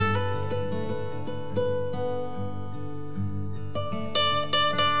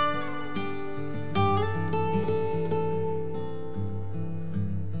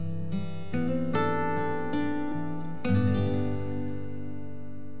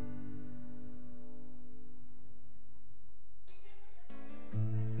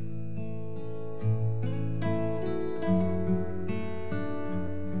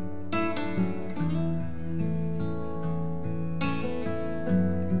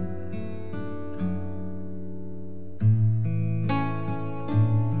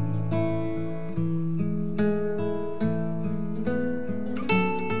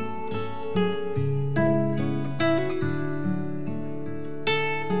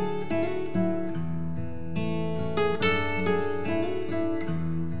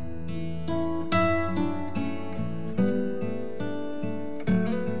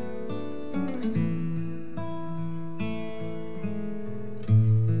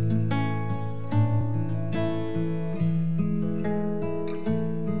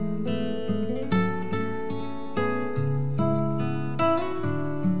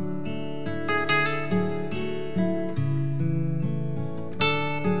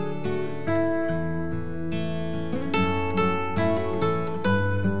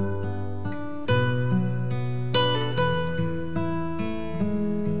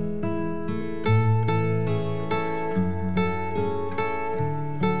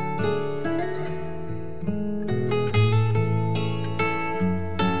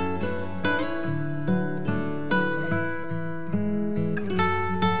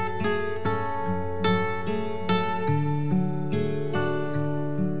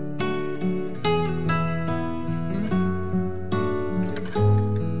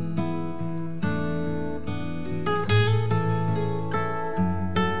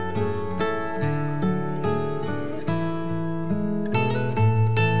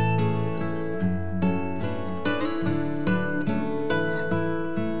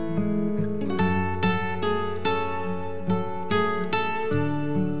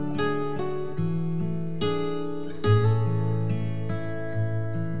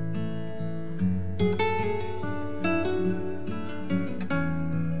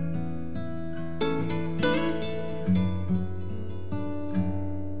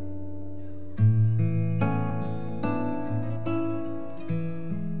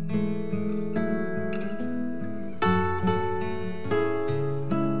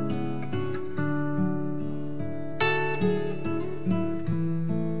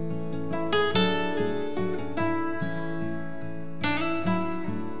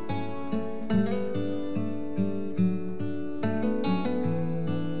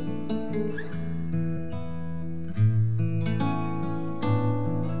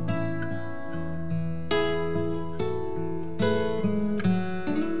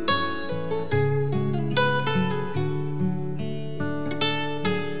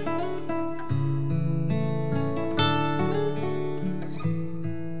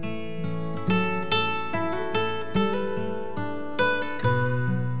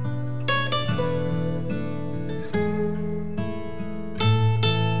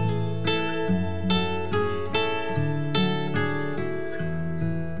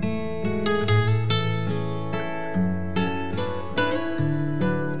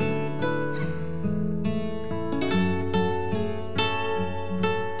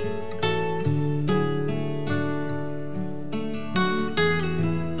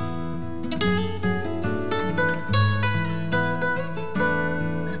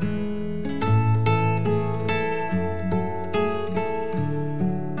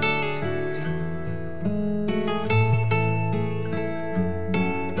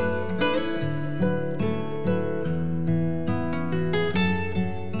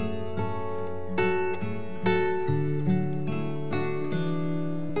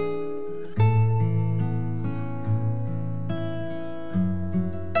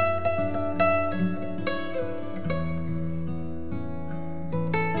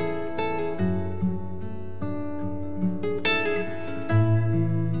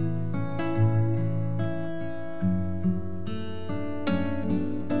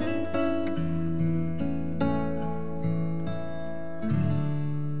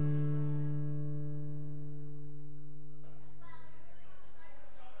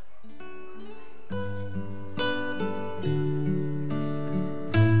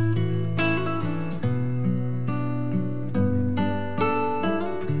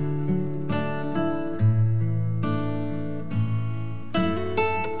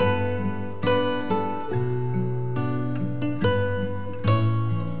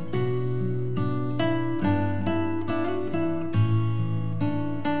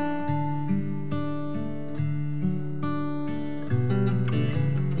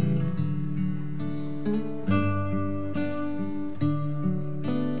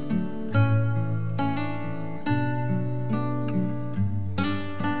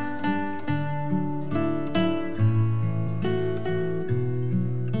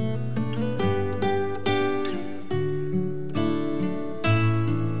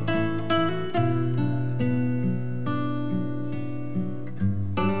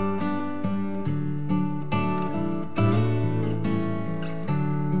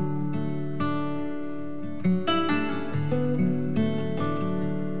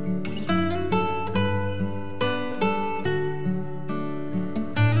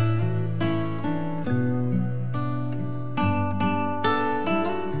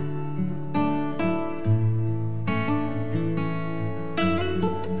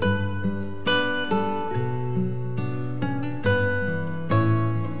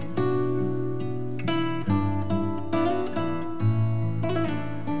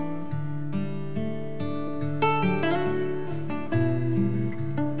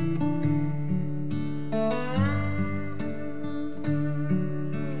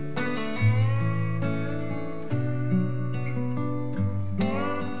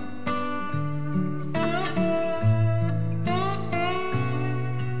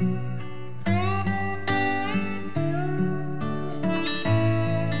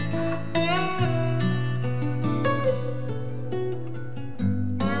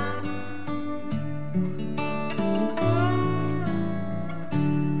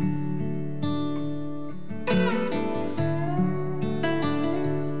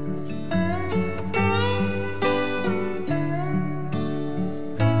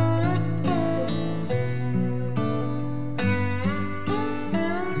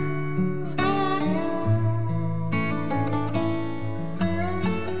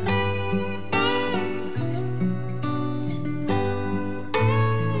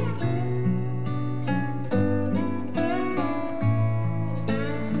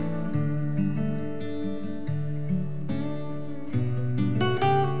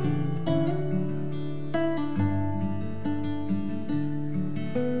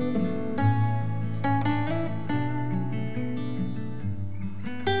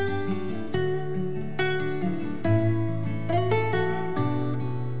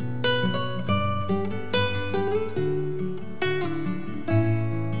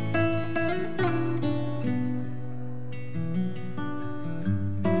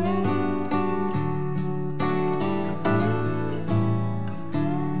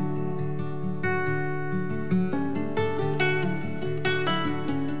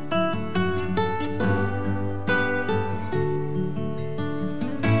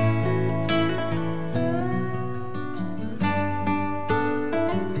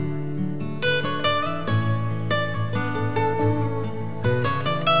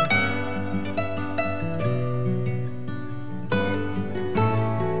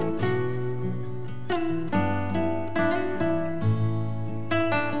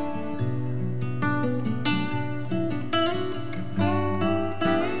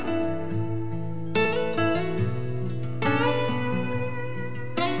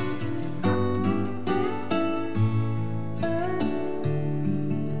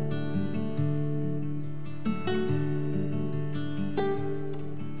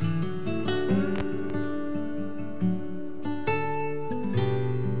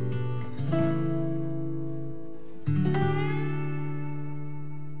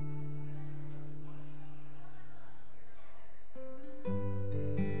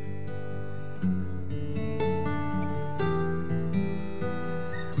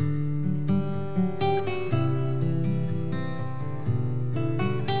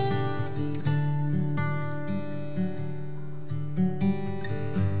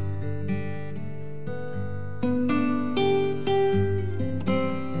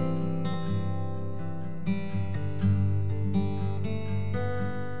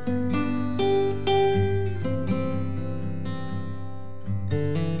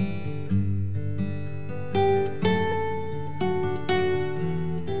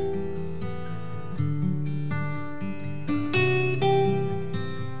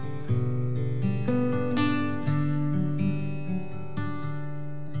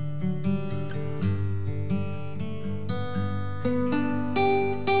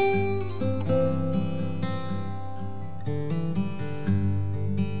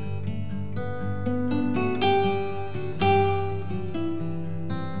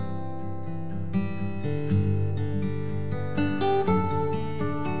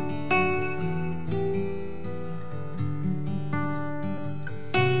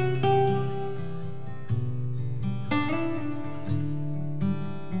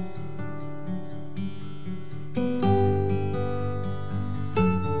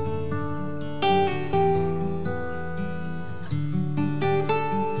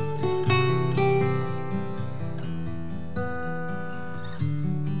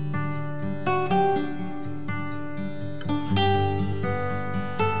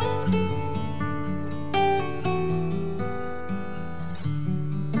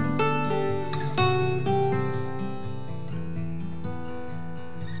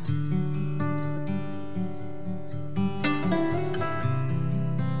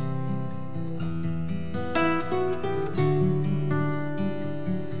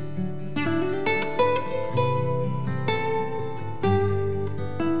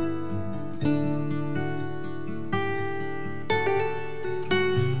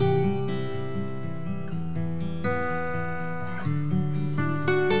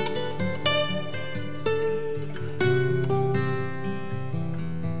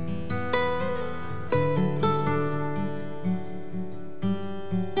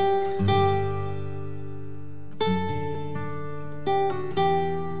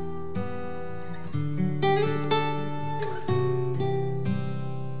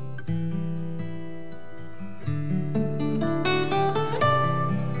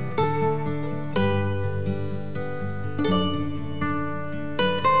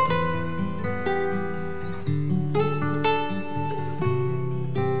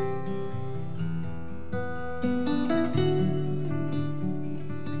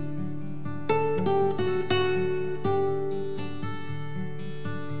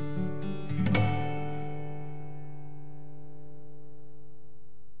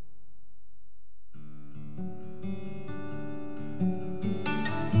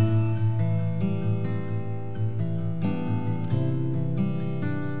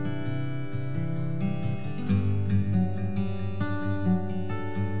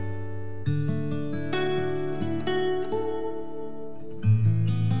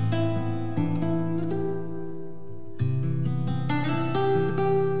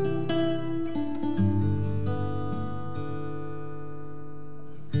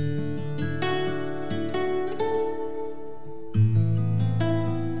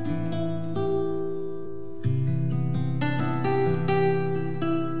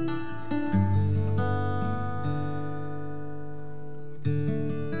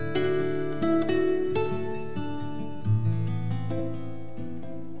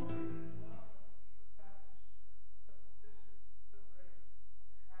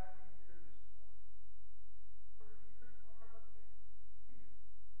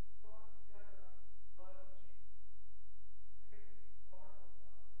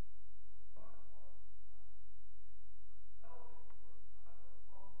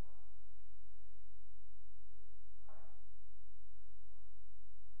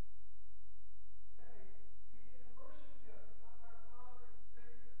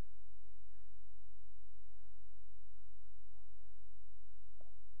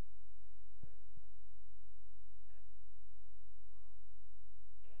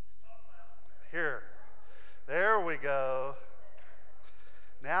we go.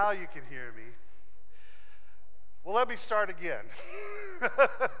 Now you can hear me. Well, let me start again.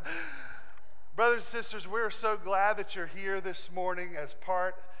 Brothers and sisters, we're so glad that you're here this morning as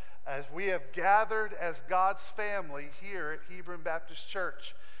we have gathered as God's family here at Hebron Baptist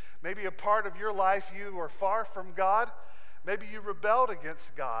Church. Maybe a part of your life you were far from God. Maybe you rebelled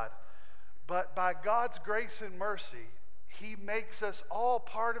against God. But by God's grace and mercy, He makes us all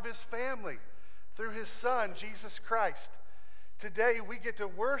part of His family through His Son, Jesus Christ. Today we get to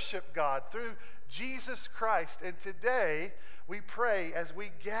worship God through Jesus Christ. And today we pray as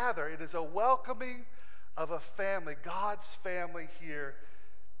we gather. It is a welcoming of a family, God's family here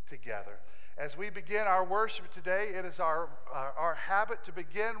together. As we begin our worship today, it is our habit to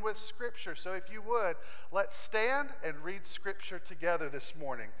begin with Scripture. So if you would, let's stand and read Scripture together this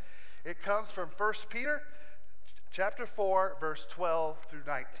morning. It comes from 1 Peter chapter 4, verse 12 through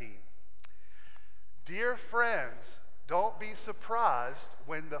 19. Dear friends, don't be surprised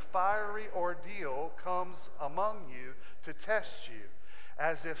when the fiery ordeal comes among you to test you,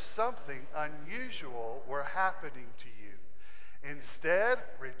 as if something unusual were happening to you. Instead,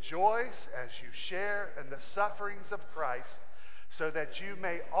 rejoice as you share in the sufferings of Christ, so that you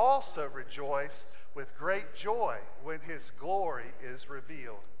may also rejoice with great joy when His glory is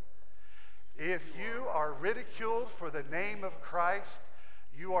revealed. If you are ridiculed for the name of Christ,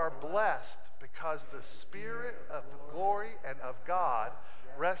 you are blessed because the Spirit of the glory and of God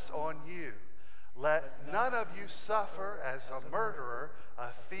rests on you. Let none of you suffer as a murderer, a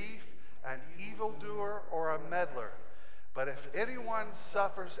thief, an evildoer, or a meddler. But if anyone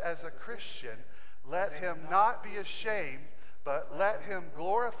suffers as a Christian, let him not be ashamed, but let him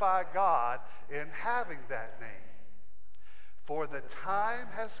glorify God in having that name. For the time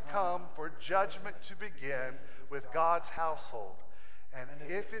has come for judgment to begin with God's household. And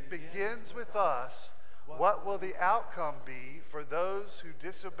if it begins with us, what will the outcome be for those who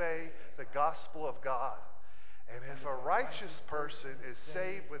disobey the gospel of God? And if a righteous person is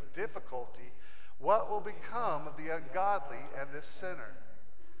saved with difficulty, what will become of the ungodly and the sinner?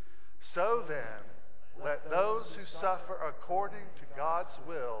 So then, let those who suffer according to God's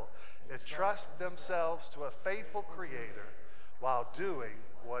will entrust themselves to a faithful Creator while doing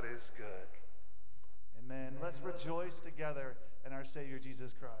what is good. Amen. Let's rejoice together in our Savior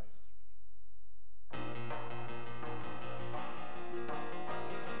Jesus Christ.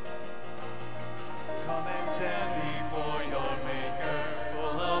 Come and stand before your Maker,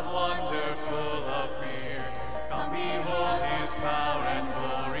 full of wonder, full of fear. Come behold His power and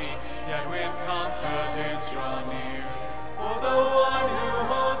glory, yet with confidence draw near. For the one who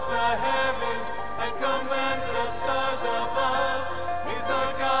holds the heavens and commands the stars above is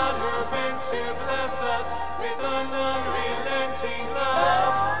the God who bends to bless us with an unrelenting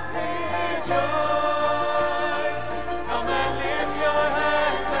love. Rejoice, come and lift your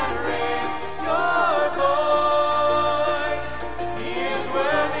hands and raise your voice. He is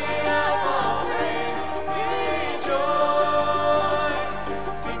worthy of all praise. Rejoice,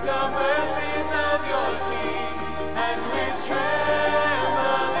 sing the mercies of your King, and with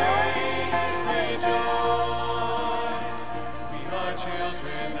trembling rejoice. We are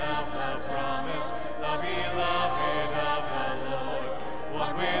children of the promise, the beloved of the Lord,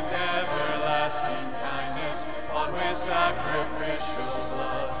 one with everlasting kindness, one with sacrificial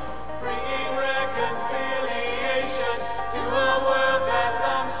blood, bringing reconciliation to a world that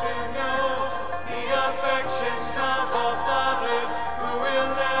longs to know the affections of a Father who will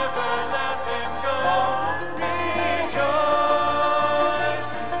never let them go. Rejoice,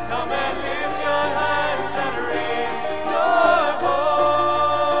 come and lift your hands and raise your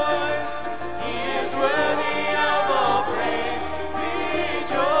voice. He is worthy of all praise.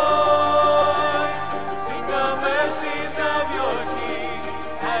 Rejoice, sing the mercies of your King,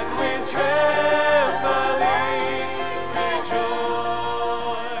 and with trembling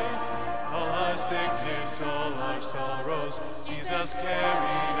rejoice. All our sickness, all our sorrows, Jesus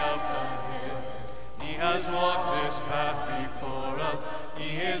carried up the hill. He has walked this path before us.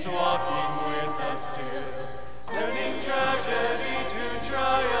 He is walking with us still, turning tragedy to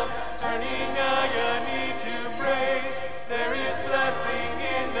triumph, turning agony to praise. There is blessing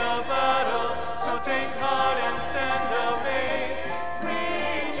in the battle, so take heart and stand amazed.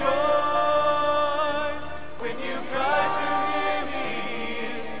 Rejoice, when you cry to Him, He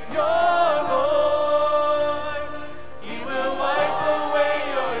hears your voice. He will wipe away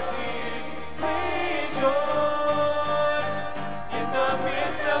your tears. Rejoice, in the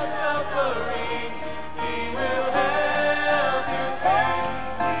midst of suffering, He will help you sing.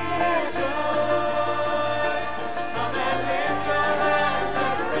 Rejoice.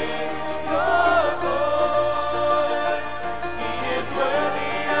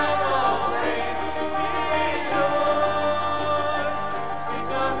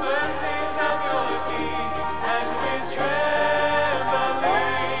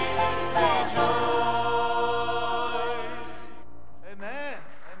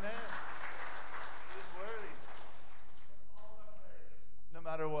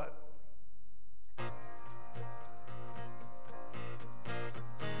 matter what.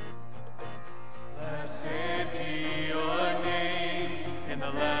 Blessed be your name in the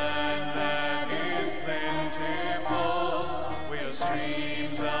land that is plentiful, where your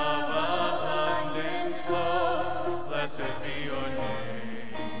streams of abundance flow. Blessed be your name.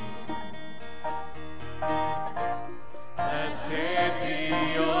 Blessed be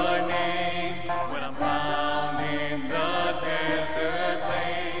your name when I'm found in the desert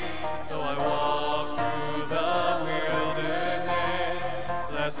place. Though I walk through the wilderness,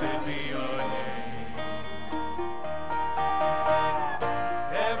 blessed be your name.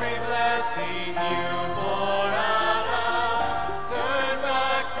 Every blessing you pour out, I'll turn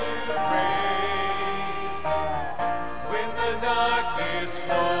back to praise. When the darkness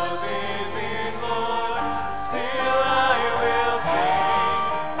closes in, Lord, still I will sing.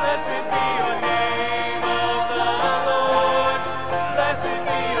 Blessed be your name of the Lord. Blessed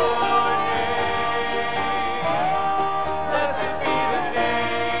be your name. Blessed be the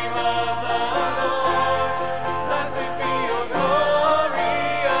name of the Lord. Blessed be your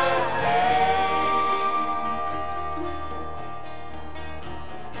glorious name.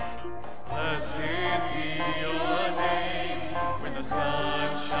 Blessed be your name when the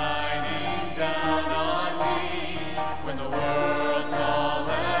sun's shining down on me, when the world's all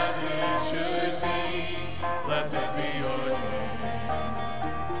as it should be. Blessed be your name.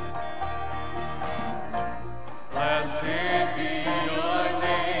 Blessed be your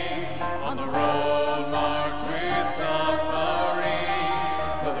name on the road marked with suffering,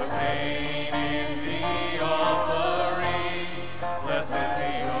 for the pain in the offering. Blessed be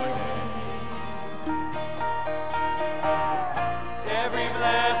your name. Every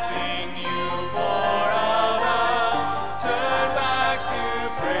blessing you pour out, I'll turn back to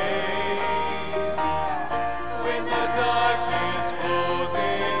praise. When the darkness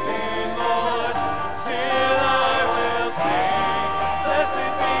closes in, Lord, still I will sing.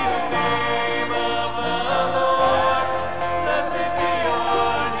 Blessed be the name of the Lord. Blessed be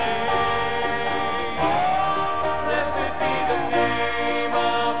your name. Blessed be the name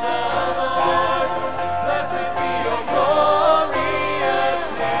of the Lord. Blessed be your glorious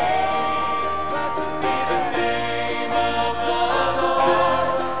name. Blessed be the name of the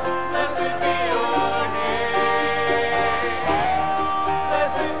Lord. Blessed be your name.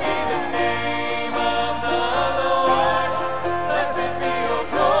 Blessed be the name of the Lord. Blessed be your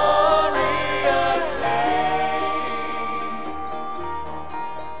glorious name.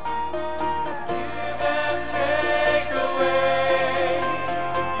 Give and take away.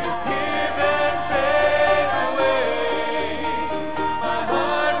 You give and take away. My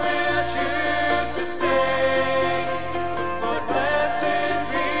heart will choose to stay. Lord, blessed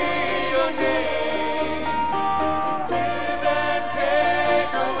be your name. Give and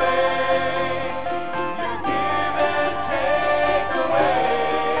take away. You give and take away.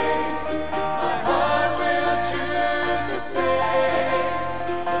 My heart will choose to stay.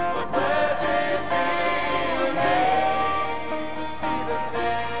 Lord, blessed be your name. Be the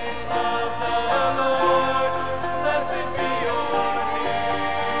name of the Lord. Blessed be your name.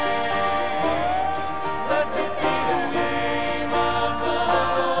 Blessed be the name of the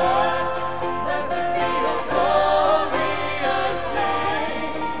Lord. Blessed be your glorious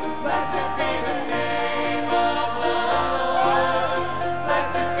name. Blessed be the name of the Lord.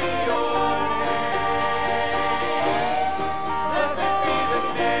 Blessed be your name. Blessed be the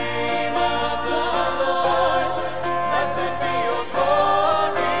name of the Lord. Blessed be your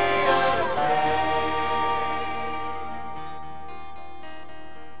glorious name.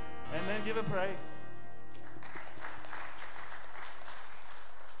 And then give him praise.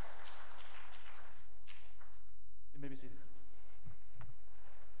 You may be seated.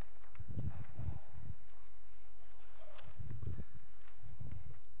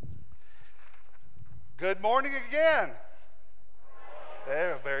 Good morning again.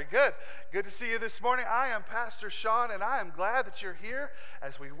 There, very good. Good to see you this morning. I am Pastor Sean, and I am glad that you're here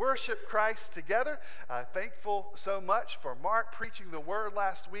as we worship Christ together. Thankful so much for Mark preaching the word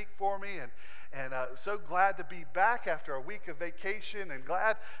last week for me, and so glad to be back after a week of vacation, and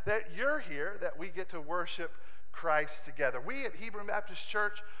glad that you're here, that we get to worship Christ together. We at Hebron Baptist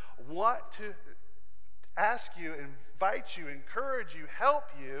Church want to ask you, invite you, encourage you, help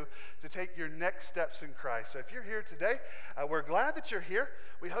you to take your next steps in Christ. So if you're here today, we're glad that you're here.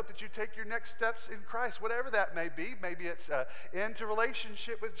 We hope that you take your next steps in Christ, whatever that may be. Maybe it's into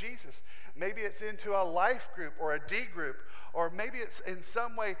relationship with Jesus. Maybe it's into a life group or a D group, or maybe it's in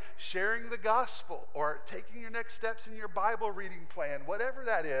some way sharing the gospel or taking your next steps in your Bible reading plan. Whatever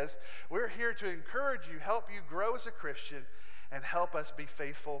that is, we're here to encourage you, help you grow as a Christian, and help us be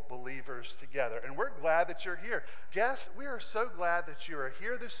faithful believers together. And we're glad that you're here. Guests, we are so glad that you are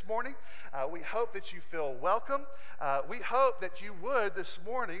here this morning. We hope that you feel welcome. We hope that you would this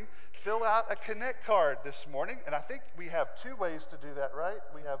morning fill out a Connect card this morning. And I think we have two ways to do that, right?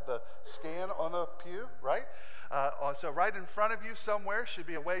 We have the scan on the pew, right? So right in front of you somewhere should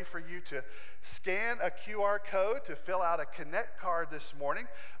be a way for you to scan a QR code to fill out a Connect card this morning.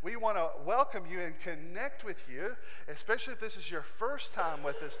 We want to welcome you and connect with you, especially if this is your first time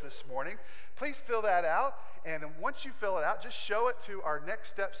with us this morning. Please fill that out, and then once you fill it out, just show it to our Next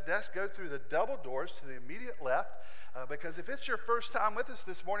Steps desk. Go through the double doors to the immediate left, because if it's your first time with us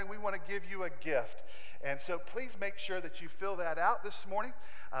this morning, we want to give you a gift. And so please make sure that you fill that out this morning.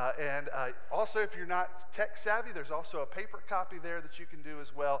 And also, if you're not tech savvy, there's also a paper copy there that you can do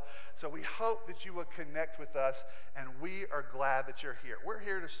as well. So we hope that you will connect with us, and we are glad that you're here. We're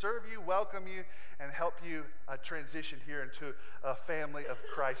here to serve you, welcome you, and help you transition here into a family of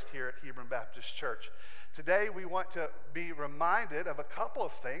Christ here at Hebron Baptist Church. Today, we want to be reminded of a couple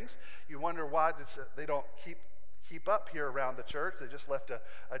of things. You wonder why they don't keep up here around the church. They just left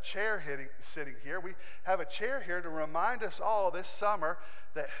a chair sitting here. We have a chair here to remind us all this summer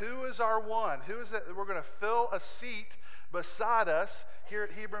that who is our one? Who is that we're going to fill a seat beside us here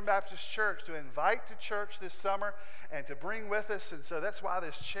at Hebron Baptist Church to invite to church this summer and to bring with us. And so that's why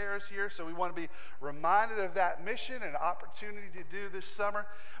this chair is here. So we want to be reminded of that mission and opportunity to do this summer.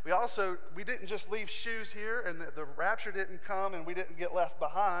 We didn't just leave shoes here, and the rapture didn't come and we didn't get left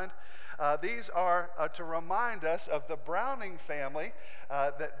behind. These are to remind us of the Browning family,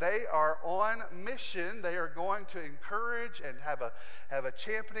 that they are on mission. They are going to encourage and have a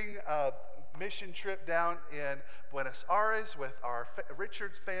championing mission trip down in Buenos Aires with our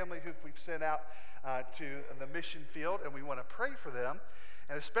Richards family, who we've sent out to the mission field, and we want to pray for them,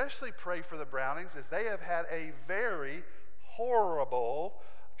 and especially pray for the Brownings, as they have had a very horrible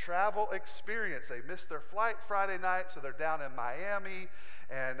travel experience. They missed their flight Friday night, so they're down in Miami,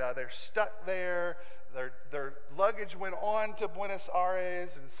 and they're stuck there. Their luggage went on to Buenos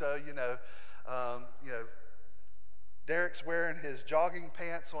Aires, and so Derek's wearing his jogging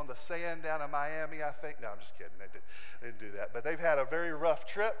pants on the sand down in Miami, I think. No, I'm just kidding. They didn't do that. But they've had a very rough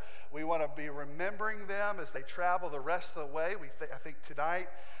trip. We want to be remembering them as they travel the rest of the way. I think tonight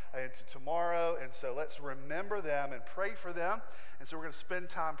and tomorrow. And so let's remember them and pray for them. And so we're going to spend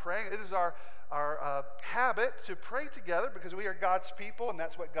time praying. It is our habit to pray together because we are God's people, and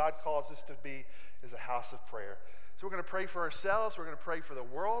that's what God calls us to be, is a house of prayer. So we're going to pray for ourselves. We're going to pray for the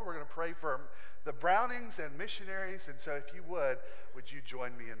world. We're going to pray for the Brownings and missionaries. And so if you would you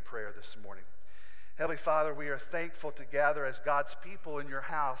join me in prayer this morning? Heavenly Father, we are thankful to gather as God's people in your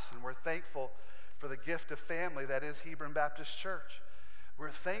house, and we're thankful for the gift of family that is Hebron Baptist Church. We're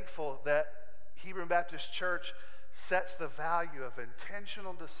thankful that Hebron Baptist Church sets the value of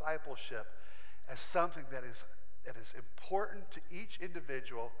intentional discipleship as something that is important to each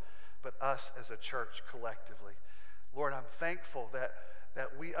individual, but us as a church collectively. Lord, I'm thankful that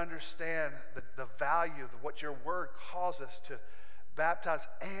we understand the value of what your word calls us to baptize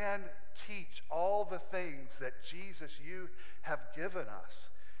and teach all the things that Jesus, you have given us.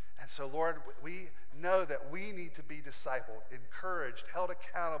 And so, Lord, we know that we need to be discipled, encouraged, held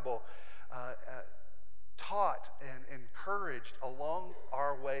accountable, taught and encouraged along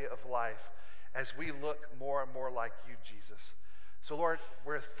our way of life as we look more and more like you, Jesus. So, Lord,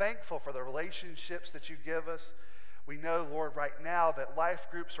 we're thankful for the relationships that you give us. We know, Lord, right now that life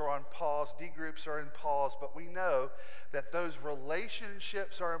groups are on pause, D groups are in pause, but we know that those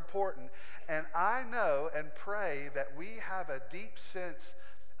relationships are important. And I know and pray that we have a deep sense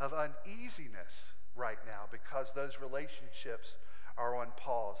of uneasiness right now because those relationships are on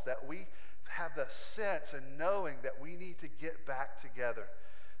pause, that we have the sense and knowing that we need to get back together,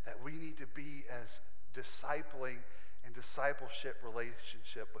 that we need to be as discipling and discipleship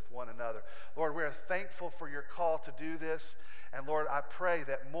relationship with one another. Lord, we're thankful for your call to do this. And Lord, I pray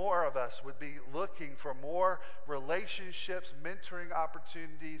that more of us would be looking for more relationships, mentoring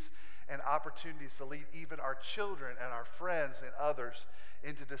opportunities, and opportunities to lead even our children and our friends and others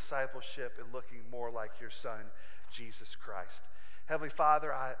into discipleship and looking more like your Son, Jesus Christ. Heavenly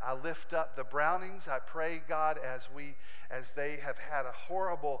Father, I lift up the Brownings. I pray, God, as they have had a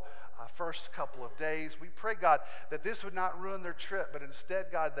horrible first couple of days, we pray, God, that this would not ruin their trip, but instead,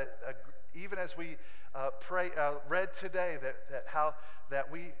 God, that even as we read today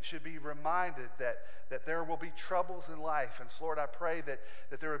that we should be reminded that there will be troubles in life. And so Lord, I pray that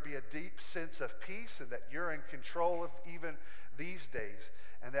there would be a deep sense of peace and that you're in control of even these days.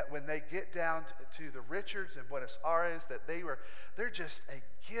 And that when they get down to the Richards and Buenos Aires, that they're just a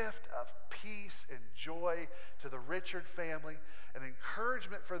gift of peace and joy to the Richard family, an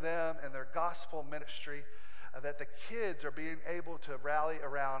encouragement for them and their gospel ministry, that the kids are being able to rally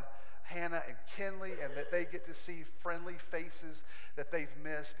around Hannah and Kinley, and that they get to see friendly faces that they've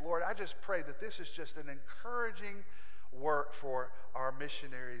missed. Lord, I just pray that this is just an encouraging work for our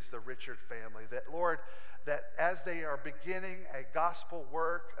missionaries, the Richard family. That, Lord, that as they are beginning a gospel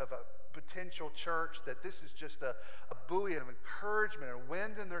work of a potential church, that this is just a buoy of encouragement and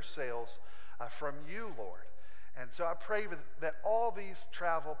wind in their sails from you, Lord. And so I pray that all these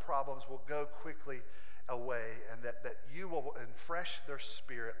travel problems will go quickly away, and that you will refresh their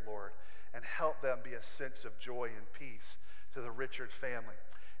spirit, Lord, and help them be a sense of joy and peace to the Richard family.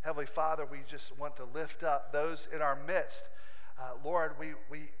 Heavenly Father, we just want to lift up those in our midst. Lord,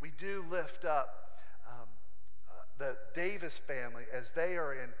 we do lift up the Davis family as they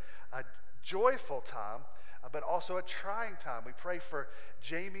are in a joyful time, but also a trying time. We pray for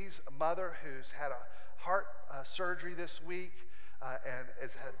Jamie's mother, who's had a heart surgery this week, and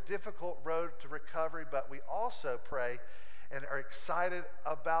has had a difficult road to recovery, but we also pray and are excited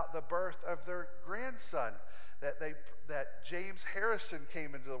about the birth of their grandson, that James Harrison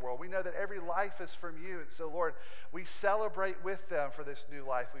came into the world. We know that every life is from you, and so, Lord, we celebrate with them for this new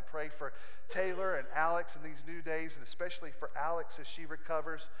life. We pray for Taylor and Alex in these new days, and especially for Alex as she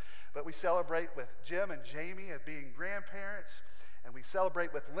recovers, but we celebrate with Jim and Jamie as being grandparents, and we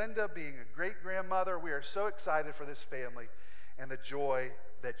celebrate with Linda being a great-grandmother. We are so excited for this family and the joy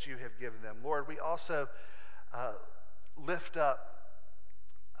that you have given them. Lord, we also lift up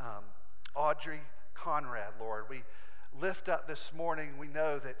Audrey Conrad, Lord. We lift up this morning. We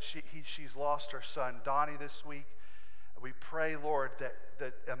know that she's lost her son, Donnie, this week. We pray, Lord, that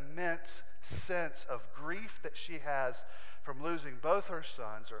the immense sense of grief that she has from losing both her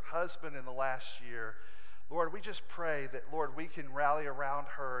sons, her husband in the last year, Lord, we just pray that, Lord, we can rally around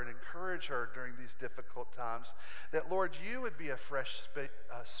her and encourage her during these difficult times. That, Lord, you would be a fresh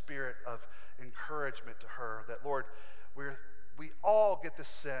spirit of encouragement to her. That, Lord, we all get the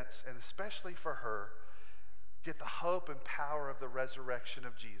sense, and especially for her, get the hope and power of the resurrection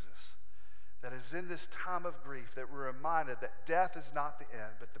of Jesus. That is in this time of grief that we're reminded that death is not the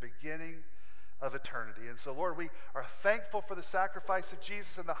end, but the beginning of eternity. And so, Lord, we are thankful for the sacrifice of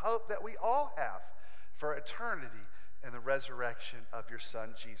Jesus and the hope that we all have for eternity and the resurrection of your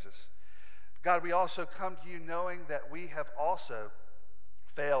Son, Jesus. God, we also come to you knowing that we have also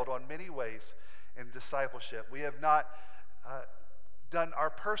failed on many ways in discipleship. We have not done our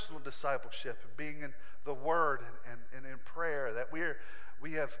personal discipleship, being in the Word and in prayer, that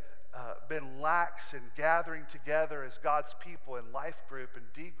we have been lax in gathering together as God's people in life group and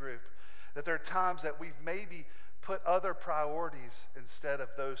D group, that there are times that we've maybe put other priorities instead of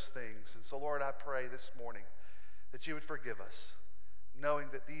those things. And so, Lord, I pray this morning that you would forgive us, knowing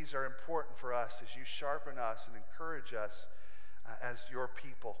that these are important for us as you sharpen us and encourage us as your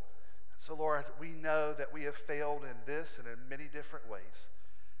people. So, Lord, we know that we have failed in this and in many different ways.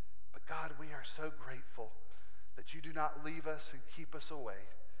 But, God, we are so grateful that you do not leave us and keep us away,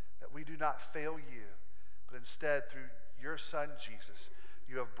 that we do not fail you, but instead, through your Son, Jesus,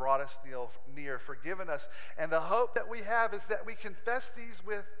 you have brought us near, forgiven us. And the hope that we have is that we confess these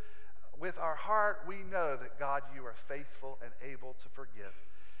with our heart. We know that, God, you are faithful and able to forgive.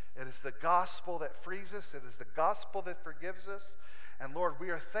 It is the gospel that frees us. It is the gospel that forgives us. And, Lord,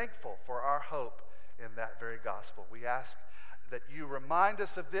 we are thankful for our hope in that very gospel. We ask that you remind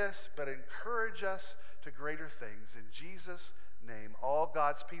us of this, but encourage us to greater things. In Jesus' name, all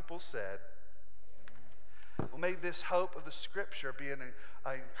God's people said, well, may this hope of the Scripture be an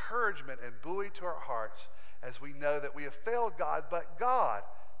encouragement and buoy to our hearts as we know that we have failed God, but God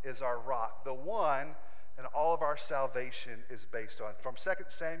is our rock, the one and all of our salvation is based on. From 2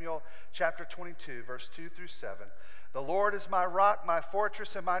 Samuel chapter 22, verse 2 through 7, the Lord is my rock, my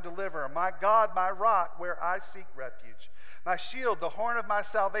fortress, and my deliverer, my God, my rock, where I seek refuge, my shield, the horn of my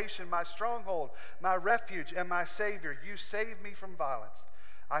salvation, my stronghold, my refuge, and my Savior. You save me from violence.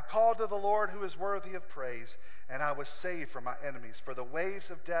 I called to the Lord who is worthy of praise, and I was saved from my enemies. For the waves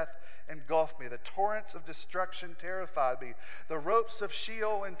of death engulfed me. The torrents of destruction terrified me. The ropes of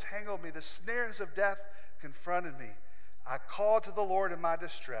Sheol entangled me. The snares of death confronted me. I called to the Lord in my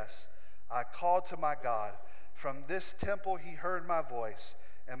distress. I called to my God. From this temple he heard my voice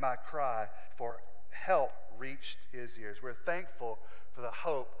and my cry, for help reached his ears. We're thankful for the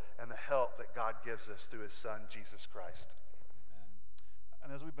hope and the help that God gives us through his Son, Jesus Christ. Amen.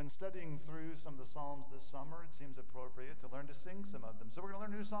 And as we've been studying through some of the Psalms this summer, it seems appropriate to learn to sing some of them. So we're going to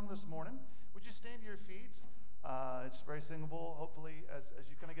learn a new song this morning. Would you stand to your feet? It's very singable. Hopefully, as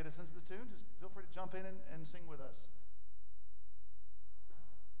you kind of get a sense of the tune, just feel free to jump in and sing with us.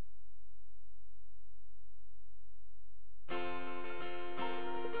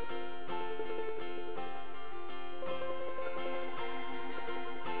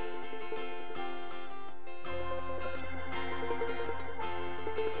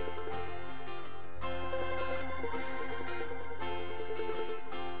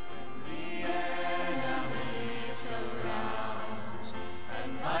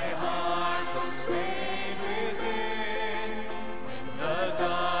 My heart goes faint within.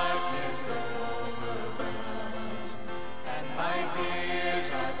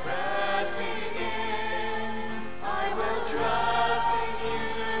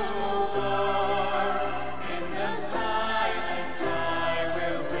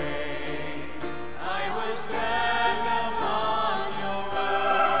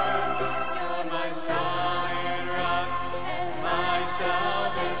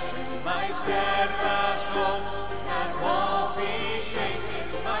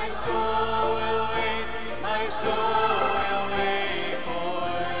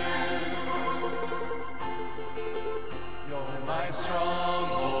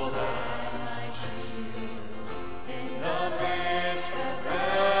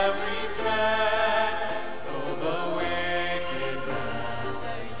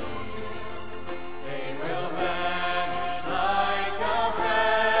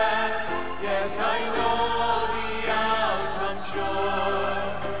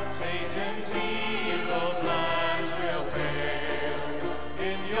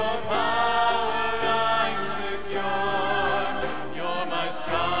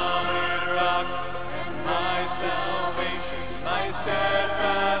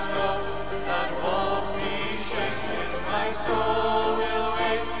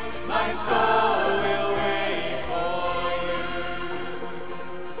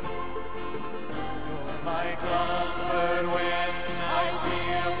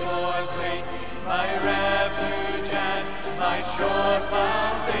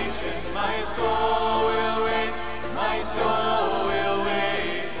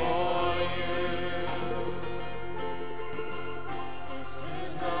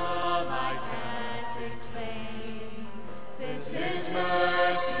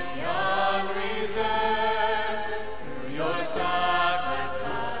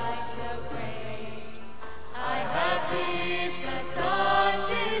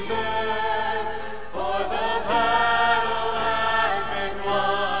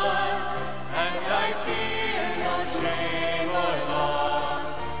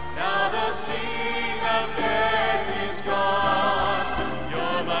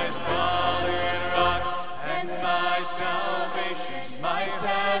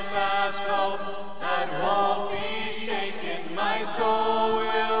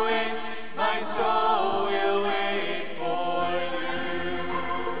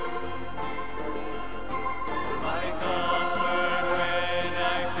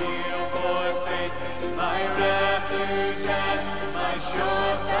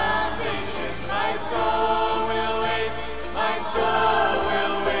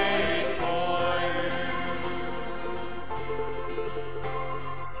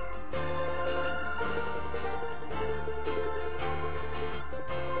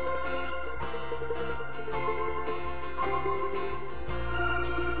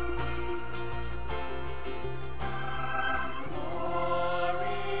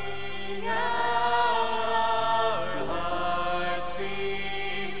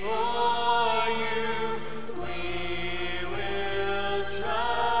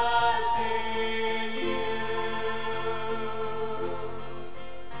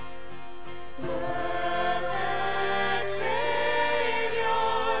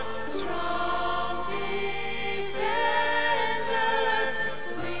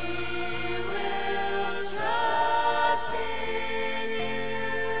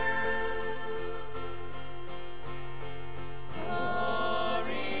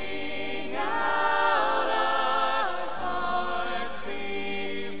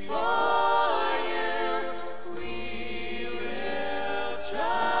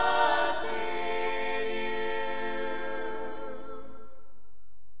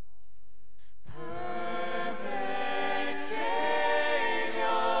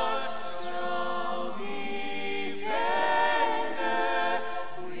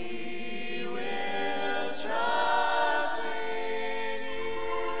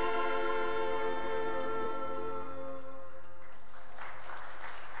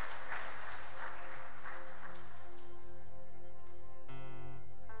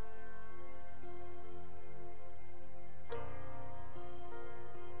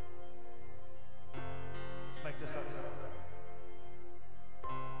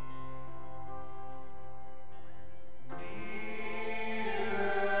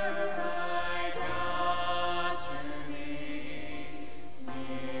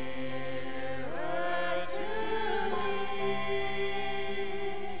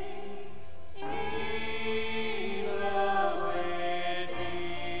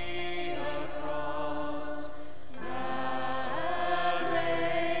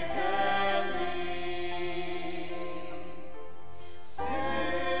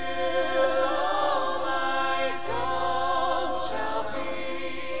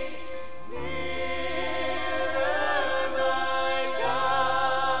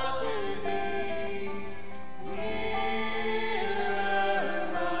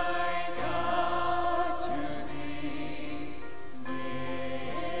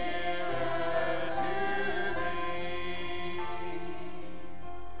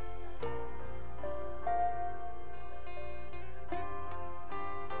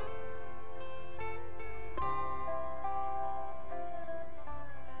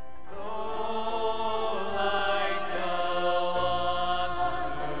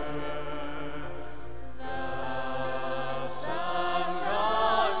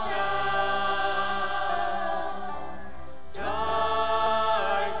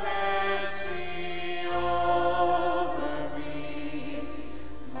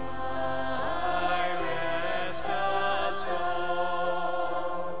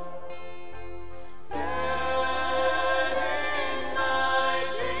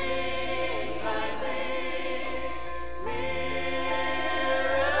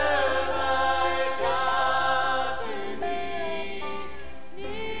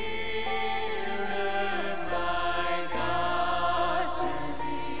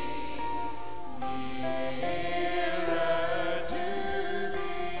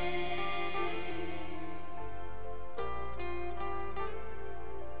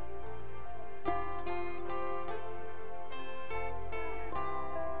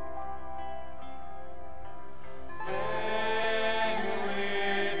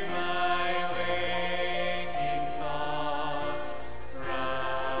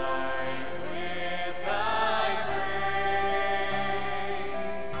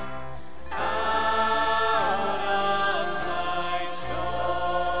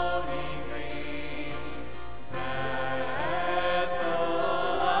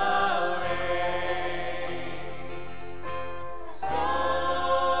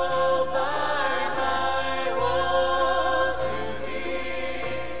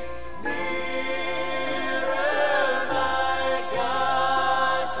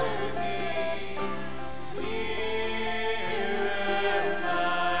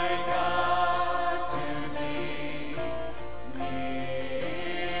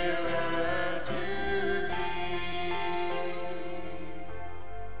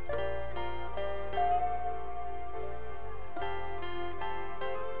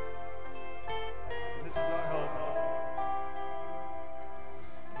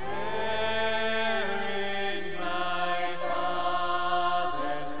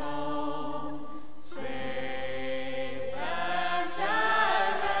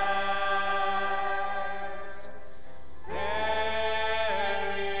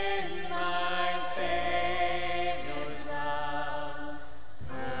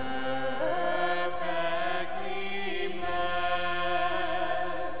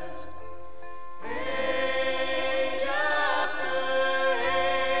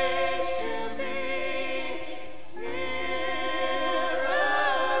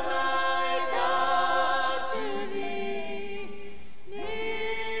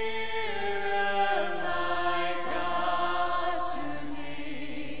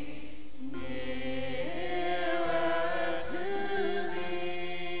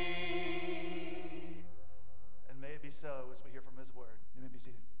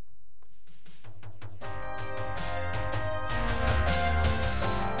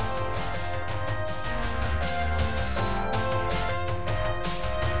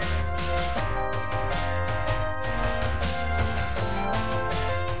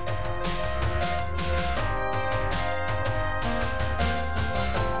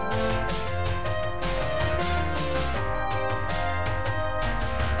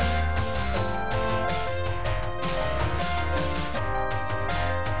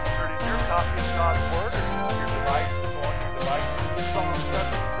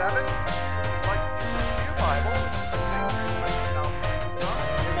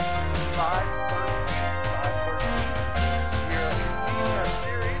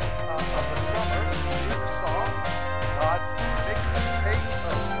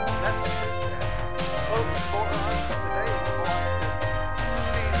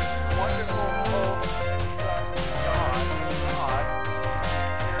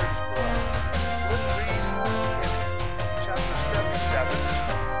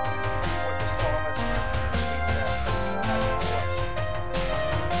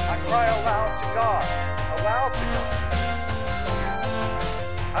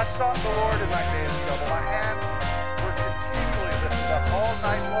 I sought the Lord in my day of trouble. My hands were continually lifted up all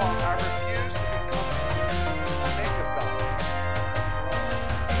night long. I refused to be comforted. Think of God.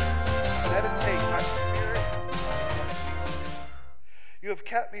 Meditate my spirit. You have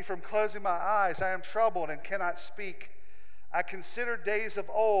kept me from closing my eyes. I am troubled and cannot speak. I consider days of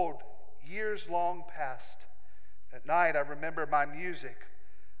old, years long past. At night I remember my music.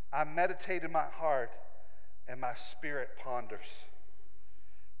 I meditate in my heart, and my spirit ponders.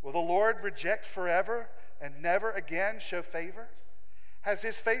 Will the Lord reject forever and never again show favor? Has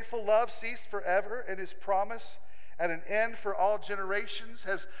his faithful love ceased forever, and his promise at an end for all generations?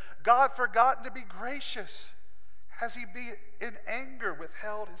 Has God forgotten to be gracious? Has he be in anger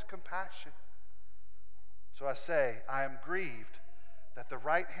withheld his compassion? So I say, I am grieved that the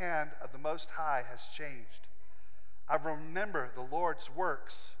right hand of the Most High has changed. I remember the Lord's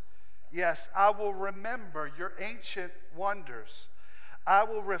works. Yes, I will remember your ancient wonders. I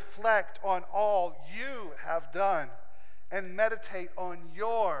will reflect on all you have done and meditate on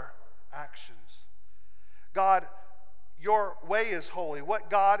your actions. God, your way is holy.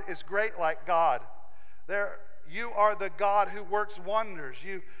 What God is great like God? You are the God who works wonders.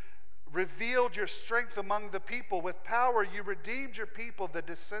 You revealed your strength among the people. With power you redeemed your people, the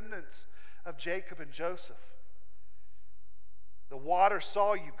descendants of Jacob and Joseph. The water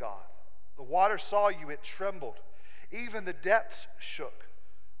saw you, God. The water saw you, it trembled. Even the depths shook.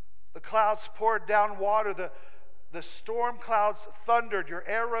 The clouds poured down water. The storm clouds thundered. Your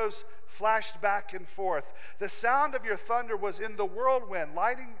arrows flashed back and forth. The sound of your thunder was in the whirlwind.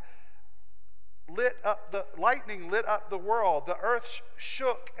 Lightning lit up the world. The earth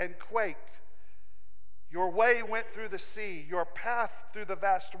shook and quaked. Your way went through the sea, your path through the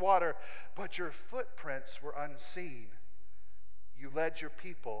vast water, but your footprints were unseen. You led your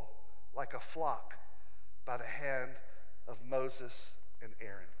people like a flock by the hand of Moses and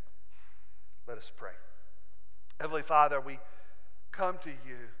Aaron. Let us pray. Heavenly Father, we come to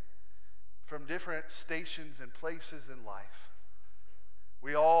you from different stations and places in life.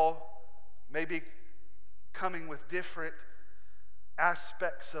 We all may be coming with different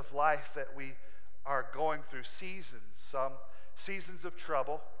aspects of life that we are going through seasons. Some seasons of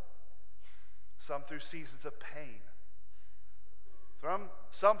trouble, some through seasons of pain.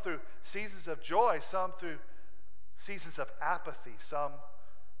 Some through seasons of joy, some through seasons of apathy, some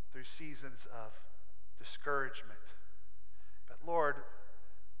through seasons of discouragement. But Lord,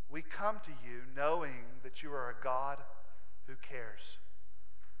 we come to you knowing that you are a God who cares,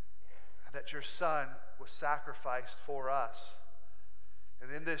 and that your Son was sacrificed for us.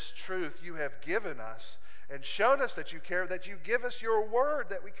 And in this truth you have given us and shown us that you care, that you give us your word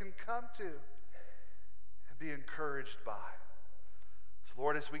that we can come to and be encouraged by. So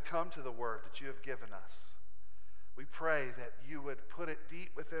Lord, as we come to the word that you have given us, we pray that you would put it deep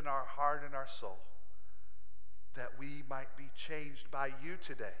within our heart and our soul, that we might be changed by you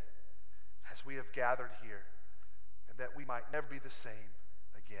today as we have gathered here, and that we might never be the same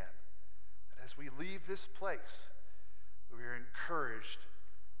again. That as we leave this place, we are encouraged,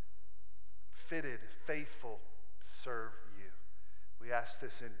 fitted, faithful to serve you. We ask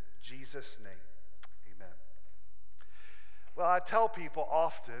this in Jesus' name. Amen. Well, I tell people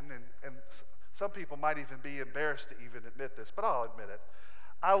often, and some people might even be embarrassed to even admit this, but I'll admit it.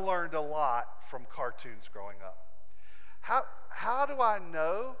 I learned a lot from cartoons growing up. How do I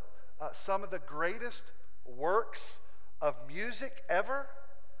know some of the greatest works of music ever?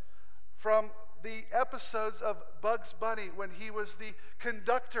 From the episodes of Bugs Bunny when he was the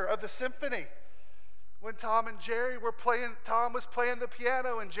conductor of the symphony. When Tom and Jerry were playing, Tom was playing the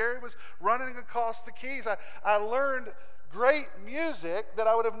piano and Jerry was running across the keys. I learned great music that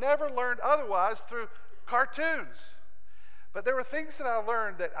I would have never learned otherwise through cartoons. But there were things that I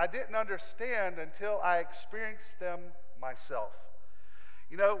learned that I didn't understand until I experienced them myself.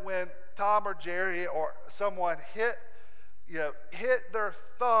 You know, when Tom or Jerry or someone hit their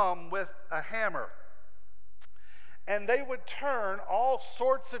thumb with a hammer, and they would turn all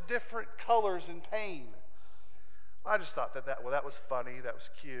sorts of different colors in pain. I just thought that was funny, that was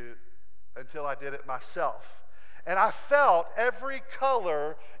cute, until I did it myself. And I felt every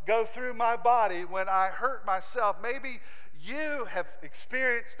color go through my body when I hurt myself. Maybe you have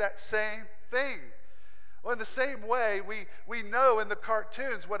experienced that same thing. Well, in the same way, we know in the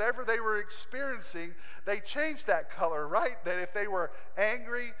cartoons, whatever they were experiencing, they changed that color, right? That if they were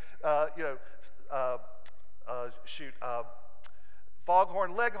angry,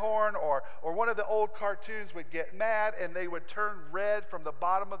 Foghorn Leghorn or one of the old cartoons would get mad and they would turn red from the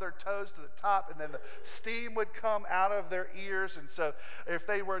bottom of their toes to the top, and then the steam would come out of their ears. And so if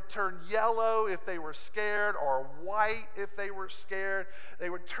they were turned yellow if they were scared, or white if they were scared, they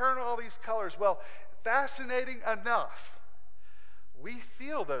would turn all these colors. Well, fascinating enough, we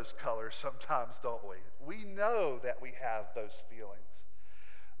feel those colors sometimes, don't we? We know that we have those feelings.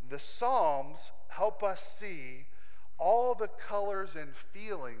 The Psalms help us see all the colors and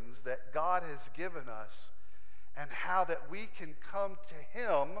feelings that God has given us, and how that we can come to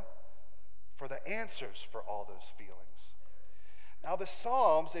Him for the answers for all those feelings. Now, the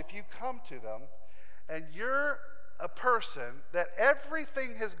Psalms, if you come to them and you're a person that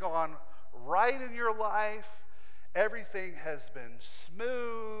everything has gone right in your life, everything has been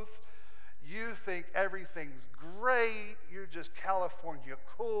smooth, you think everything's great, you're just California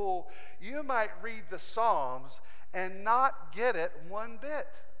cool, you might read the Psalms and not get it one bit.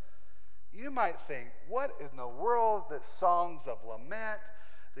 You might think, what in the world, that songs of lament,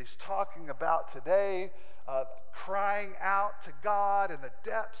 he's talking about today, crying out to God in the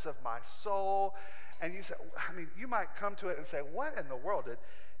depths of my soul. And you say, you might come to it and say, what in the world did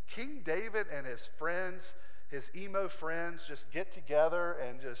King David and his friends, his emo friends, just get together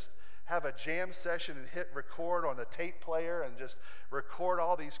and just have a jam session and hit record on the tape player and just record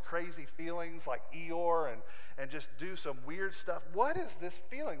all these crazy feelings like Eeyore and just do some weird stuff? What is this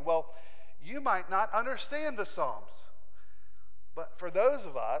feeling? Well, you might not understand the Psalms, but for those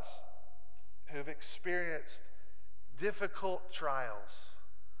of us who've experienced difficult trials,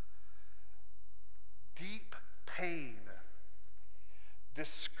 deep pain,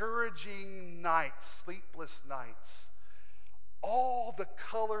 discouraging nights, sleepless nights, all the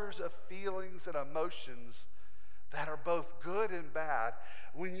colors of feelings and emotions that are both good and bad,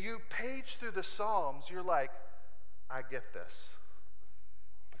 when you page through the Psalms, you're like, I get this,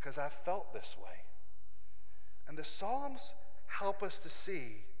 because I've felt this way. And the Psalms help us to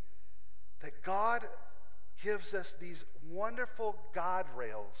see that God gives us these wonderful guide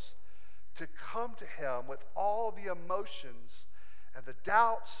rails to come to Him with all the emotions and the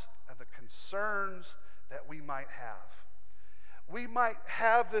doubts and the concerns that we might have. We might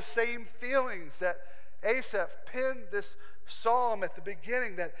have the same feelings that Asaph penned this psalm at the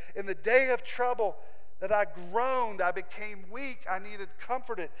beginning, that in the day of trouble that I groaned, I became weak, I needed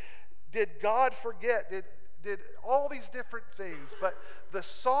comforted. Did God forget? Did all these different things. But the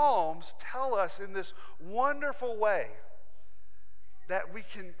Psalms tell us in this wonderful way that we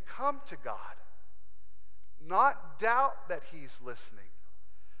can come to God, not doubt that He's listening,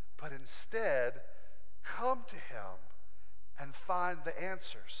 but instead come to Him and find the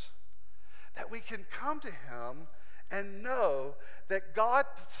answers. That we can come to Him and know that God's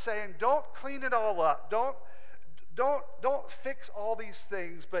saying, don't clean it all up, don't fix all these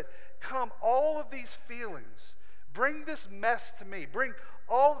things, but come, all of these feelings, bring this mess to me, bring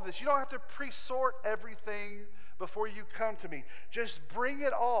all of this. You don't have to pre-sort everything before you come to me. Just bring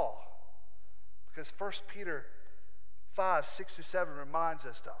it all. Because 1 Peter 5, 6-7 reminds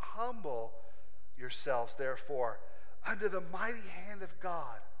us to humble yourselves, therefore, under the mighty hand of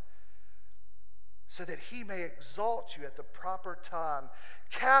God, so that He may exalt you at the proper time,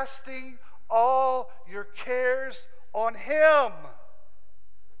 casting all your cares on Him,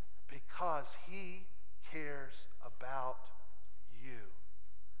 because He cares about you.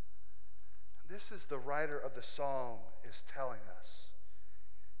 This is the writer of the psalm is telling us,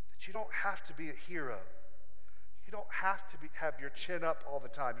 that you don't have to be a hero. You don't have to have your chin up all the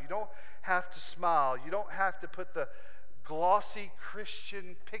time. You don't have to smile. You don't have to put the glossy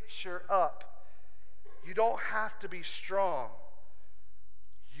Christian picture up. You don't have to be strong.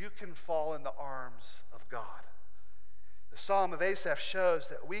 You can fall in the arms of God. The Psalm of Asaph shows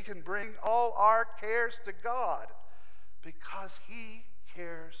that we can bring all our cares to God because He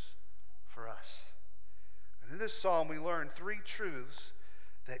cares for us. And in this psalm, we learn three truths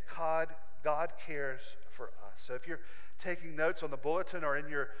that God cares for us. So if you're taking notes on the bulletin or in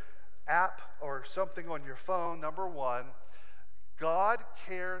your app or something on your phone, number one, God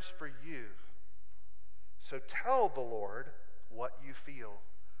cares for you. So tell the Lord what you feel.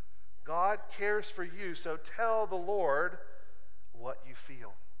 God cares for you, so tell the Lord what you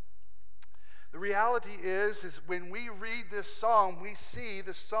feel. The reality is when we read this psalm, we see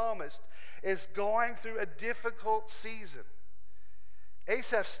the psalmist is going through a difficult season.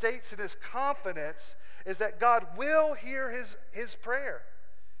 Asaph states in his confidence is that God will hear his prayer,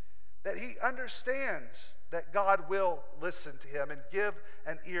 that he understands that God will listen to him and give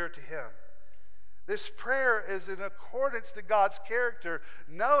an ear to him. This prayer is in accordance to God's character,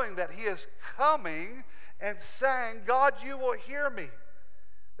 knowing that he is coming and saying, God, you will hear me.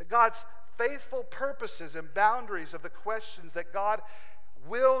 That God's faithful purposes and boundaries of the questions that God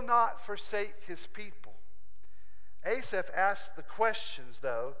will not forsake his people. Asaph asks the questions,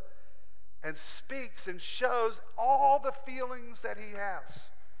 though, and speaks and shows all the feelings that he has.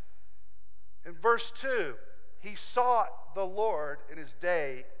 In verse 2, he sought the Lord in his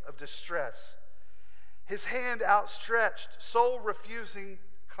day of distress. His hand outstretched, soul refusing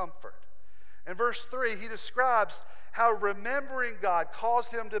comfort. In verse 3, he describes how remembering God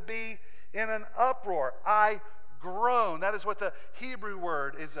caused him to be in an uproar. I groan. That is what the Hebrew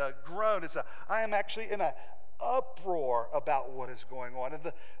word is, a groan. I am actually in an uproar about what is going on. In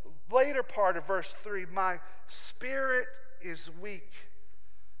the later part of verse 3, my spirit is weak.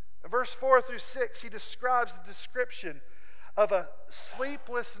 In verse 4 through 6, he describes the description of a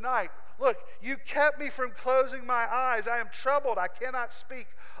sleepless night. Look, you kept me from closing my eyes. I am troubled. I cannot speak.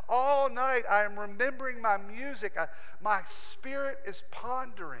 All night I am remembering my music. My spirit is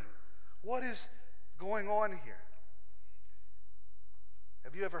pondering. What is going on here?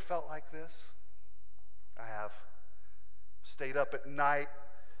 Have you ever felt like this? I have. Stayed up at night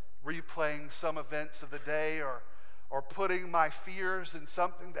replaying some events of the day or putting my fears in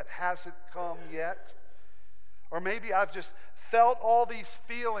something that hasn't come yet. Or maybe I've just felt all these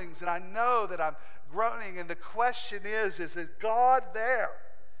feelings and I know that I'm groaning, and the question is God there?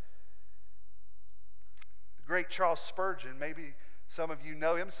 The great Charles Spurgeon, maybe some of you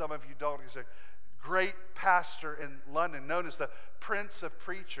know him, some of you don't. He's a great pastor in London, known as the Prince of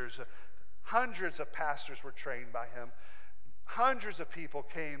Preachers. Hundreds of pastors were trained by him. Hundreds of people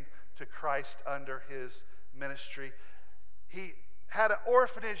came to Christ under his ministry. He had an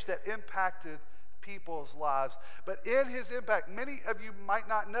orphanage that impacted people's lives. But in his impact, many of you might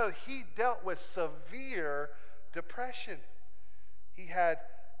not know, he dealt with severe depression. He had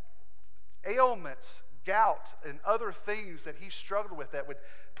ailments, gout, and other things that he struggled with that would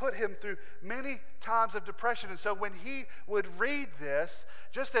put him through many times of depression. And so when he would read this,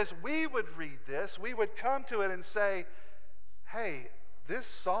 just as we would read this, we would come to it and say, hey, this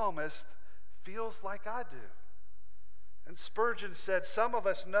psalmist feels like I do. And Spurgeon said, some of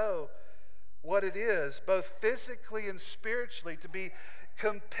us know what it is, both physically and spiritually, to be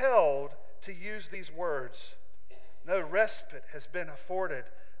compelled to use these words. No respite has been afforded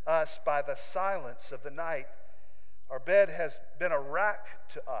us by the silence of the night. Our bed has been a rack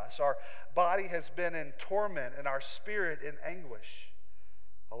to us. Our body has been in torment, and our spirit in anguish.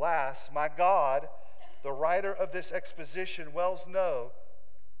 Alas, my God, the writer of this exposition, well knows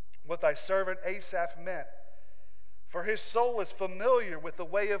what thy servant Asaph meant. For his soul is familiar with the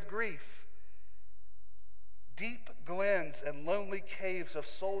way of grief. Deep glens and lonely caves of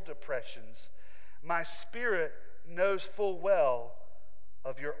soul depressions, my spirit knows full well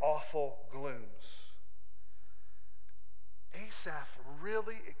of your awful glooms. Asaph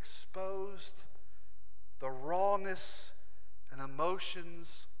really exposed the rawness and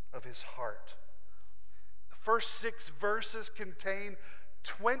emotions of his heart. The first 6 verses contain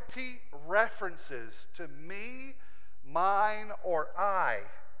 20 references to me, mine, or I,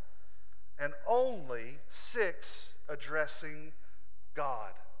 and only 6 addressing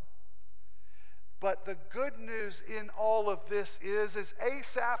God. But the good news in all of this is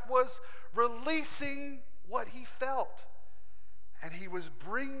Asaph was releasing what he felt, and he was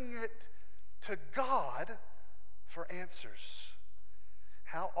bringing it to God for answers.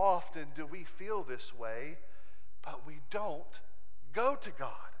 How often do we feel this way, but we don't go to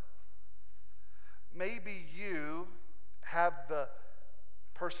God? Maybe you have the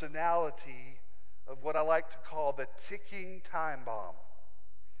personality of what I like to call the ticking time bomb.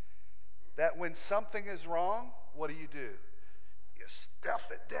 That when something is wrong, what do? You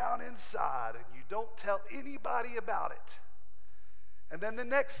stuff it down inside and you don't tell anybody about it. And then the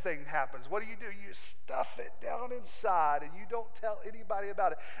next thing happens. What do? You stuff it down inside and you don't tell anybody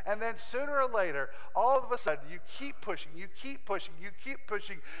about it. And then sooner or later, all of a sudden, you keep pushing, you keep pushing, you keep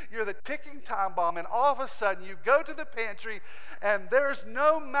pushing. You're the ticking time bomb, and all of a sudden, you go to the pantry and there's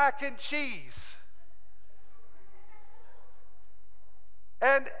no mac and cheese.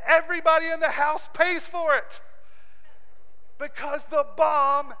 And everybody in the house pays for it because the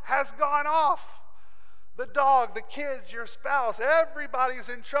bomb has gone off. The dog, the kids, your spouse, everybody's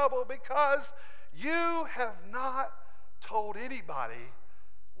in trouble because you have not told anybody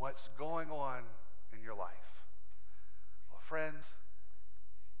what's going on in your life. Well, friends,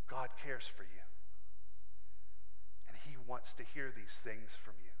 God cares for you. And He wants to hear these things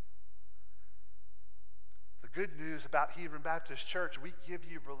from you. The good news about Hebron Baptist Church, we give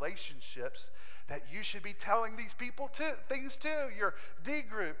you relationships that you should be telling these people things to, your D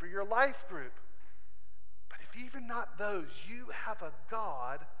group or your life group. But if even not those, you have a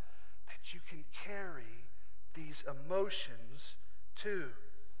God that you can carry these emotions to.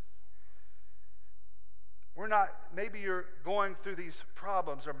 Maybe you're going through these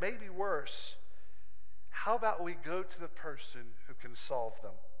problems, or maybe worse. How about we go to the person who can solve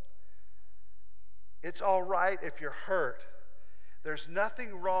them? It's all right if you're hurt. There's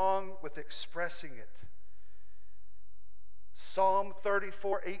nothing wrong with expressing it. Psalm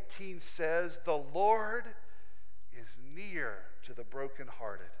 34:18 says, "The Lord is near to the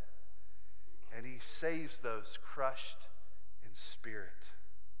brokenhearted, and he saves those crushed in spirit."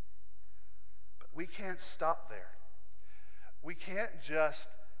 But we can't stop there. We can't just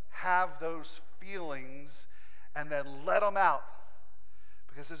have those feelings and then let them out.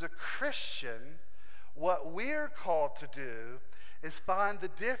 Because as a Christian, what we're called to do is find the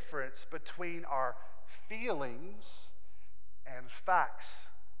difference between our feelings and facts.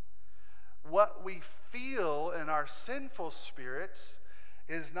 What we feel in our sinful spirits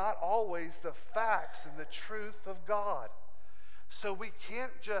is not always the facts and the truth of God. So we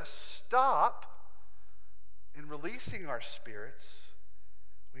can't just stop in releasing our spirits.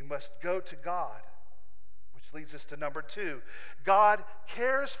 We must go to God, which leads us to number 2. God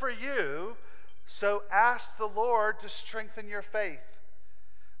cares for you, so ask the Lord to strengthen your faith.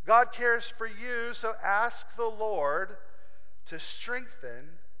 God cares for you, so ask the Lord to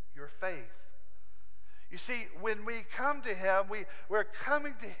strengthen your faith. You see, when we come to Him, we're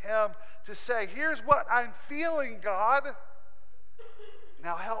coming to Him to say, here's what I'm feeling, God.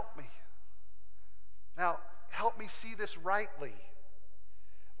 Now help me. Now help me see this rightly.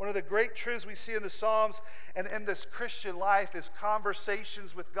 One of the great truths we see in the Psalms and in this Christian life is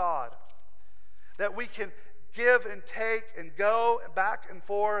conversations with God. That we can give and take and go back and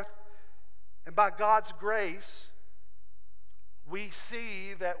forth. And by God's grace, we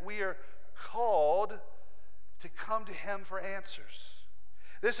see that we are called to come to Him for answers.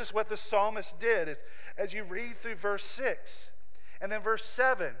 This is what the psalmist did. As you read through verse 6 and then verse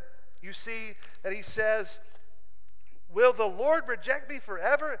 7, you see that he says, "Will the Lord reject me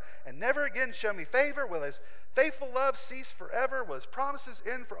forever and never again show me favor? Will His faithful love cease forever? Will His promises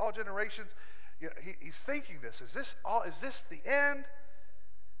end for all generations?" You know, he's thinking this. Is this the end?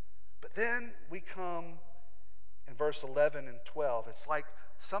 But then we come in verse 11 and 12. It's like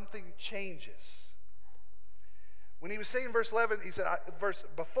something changes. When he was saying verse 11, he said, verse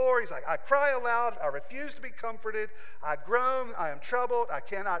before, he's like, "I cry aloud, I refuse to be comforted, I groan, I am troubled, I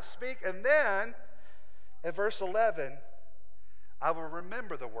cannot speak." And then, at verse 11, "I will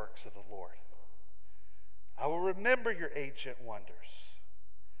remember the works of the Lord. I will remember your ancient wonders.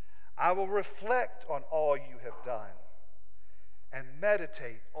 I will reflect on all you have done and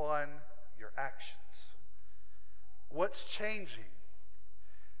meditate on your actions." What's changing?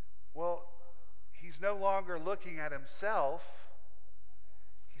 Well, he's no longer looking at himself.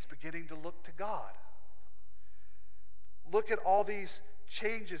 He's beginning to look to God. Look at all these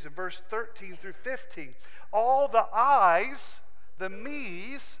changes in verse 13 through 15. All the I's, the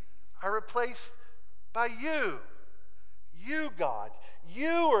me's, are replaced by you. You, God.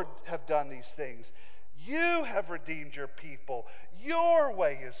 You have done these things. You have redeemed your people. Your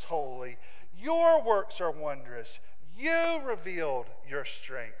way is holy. Your works are wondrous. You revealed your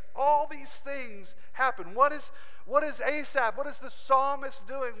strength. All these things happen. What is Asaph? What is the psalmist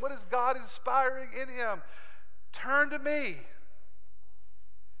doing? What is God inspiring in him? Turn to me.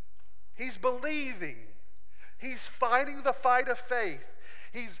 He's believing. He's fighting the fight of faith.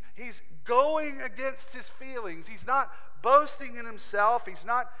 He's going against his feelings. He's not boasting in himself. He's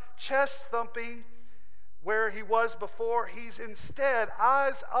not chest thumping where he was before. He's instead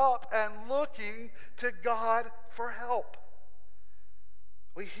eyes up and looking to God for help.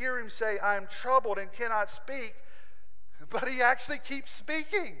 We hear him say, "I am troubled and cannot speak," but he actually keeps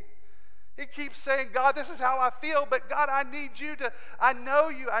speaking. He keeps saying, "God, this is how I feel, but God, I need you to, I know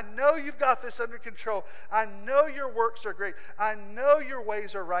you. I know you've got this under control. I know your works are great. I know your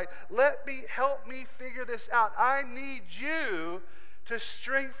ways are right. Help me figure this out. I need you to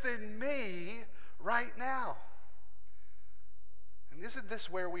strengthen me right now." And isn't this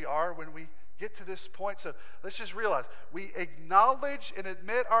where we are when we get to this point? So let's just realize we acknowledge and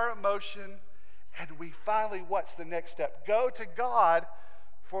admit our emotion, and we finally, what's the next step? Go to God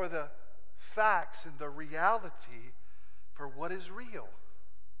for the facts and the reality for what is real.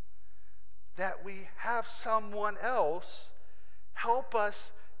 That we have someone else help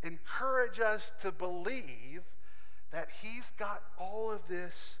us, encourage us to believe that He's got all of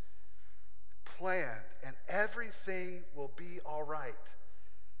this planned, and everything will be all right.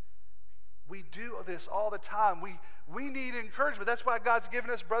 We do this all the time. We need encouragement. That's why God's given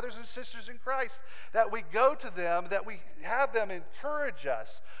us brothers and sisters in Christ, that we go to them, that we have them encourage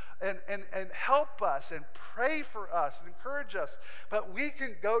us and help us and pray for us and encourage us. But we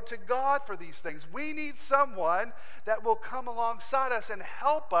can go to God for these things. We need someone that will come alongside us and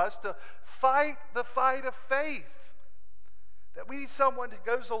help us to fight the fight of faith. That we need someone that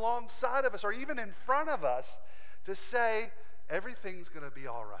goes alongside of us or even in front of us to say, everything's going to be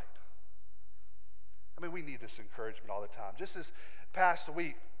all right. I mean, we need this encouragement all the time. Just this past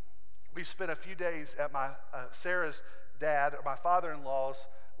week, we spent a few days at my Sarah's dad, or my father-in-law's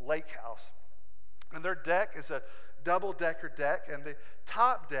lake house. And their deck is a double-decker deck, and the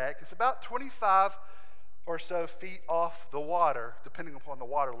top deck is about 25 or so feet off the water, depending upon the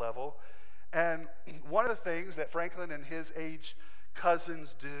water level. And one of the things that Franklin and his age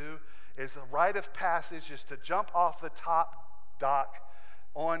cousins do is a rite of passage is to jump off the top dock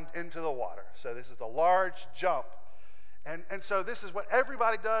on into the water. So this is a large jump. And so this is what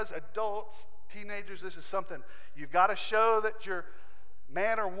everybody does, adults, teenagers. This is something you've got to show that you're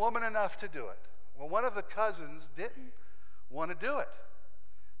man or woman enough to do it. Well, one of the cousins didn't want to do it.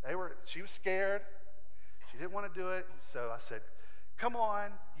 She was scared. She didn't want to do it. So I said, come on,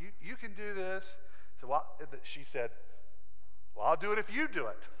 you can do this. So she said, well, I'll do it if you do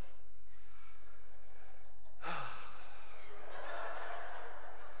it.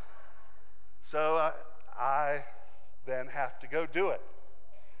 So I then have to go do it.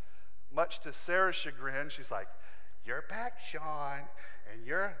 Much to Sarah's chagrin, she's like, you're back, Sean, and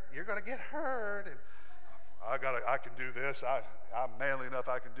you're going to get hurt. And I can do this. I'm manly enough.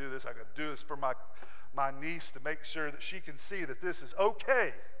 I can do this. I can do this for my niece to make sure that she can see that this is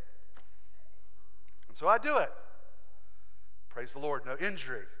okay. And so I do it. Praise the Lord, no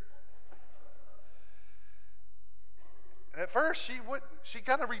injury. And at first, she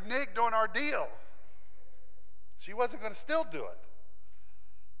kind of reneged on our deal. She wasn't going to still do it.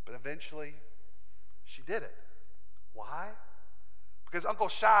 But eventually, she did it. Why? Because Uncle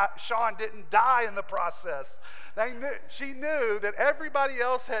Sean didn't die in the process. She knew that everybody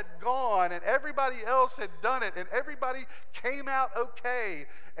else had gone and everybody else had done it and everybody came out okay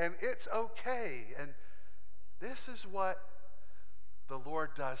and it's okay. And this is what the Lord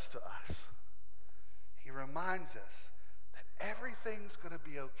does to us. He reminds us that everything's going to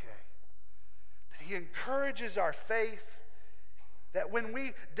be okay. That He encourages our faith. That when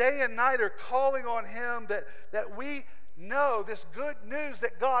we day and night are calling on Him, that we know this good news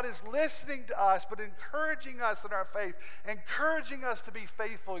that God is listening to us, but encouraging us in our faith, encouraging us to be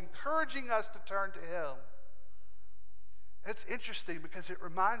faithful, encouraging us to turn to Him. It's interesting because it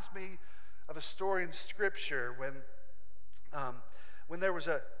reminds me of a story in Scripture when there was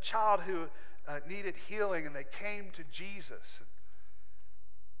a child who needed healing and they came to Jesus.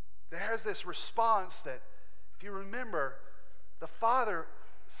 There's this response that, if you remember, the father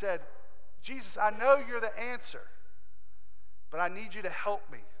said, Jesus, I know you're the answer, but I need you to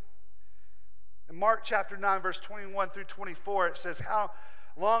help me. In Mark chapter 9, verse 21 through 24, it says, how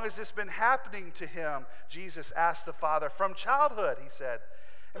long has this been happening to him? Jesus asked the father. From childhood, he said.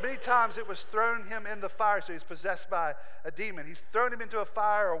 And many times it was thrown him in the fire, so he's possessed by a demon. He's thrown him into a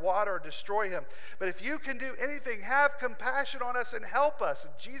fire or water or destroy him. But if you can do anything, have compassion on us and help us.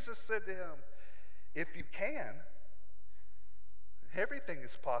 And Jesus said to him, if you can, everything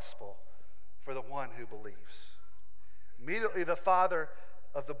is possible for the one who believes. Immediately the father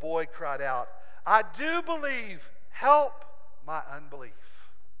of the boy cried out, I do believe, help my unbelief.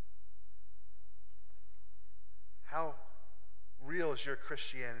 How real is your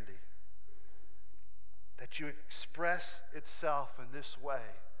Christianity? That you express itself in this way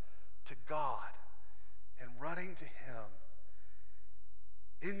to God and running to Him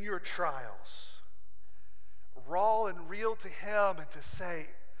in your trials, raw and real to Him, and to say,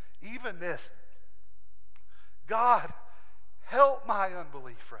 even this, God, help my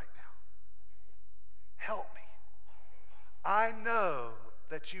unbelief right now. Help me. I know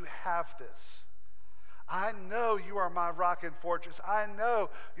that you have this. I know you are my rock and fortress. I know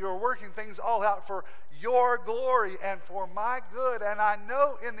you are working things all out for your glory and for my good. And I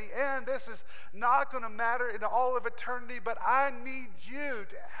know in the end this is not going to matter in all of eternity, but I need you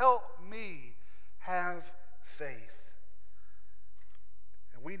to help me have faith.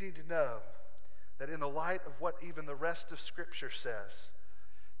 And we need to know that in the light of what even the rest of Scripture says,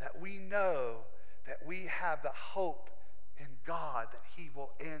 that we know that we have the hope in God that He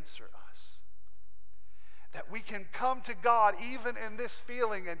will answer us. that we can come to God even in this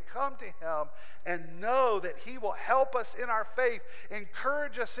feeling and come to Him and know that He will help us in our faith,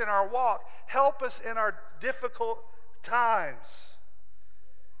 encourage us in our walk, help us in our difficult times.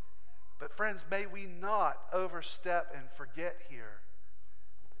 But friends, may we not overstep and forget here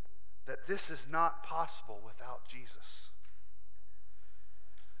that this is not possible without Jesus.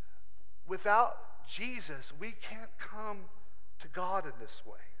 Without Jesus, we can't come to God in this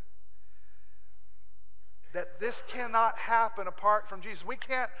way. That this cannot happen apart from Jesus. We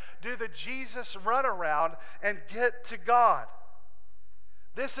can't do the Jesus runaround and get to God.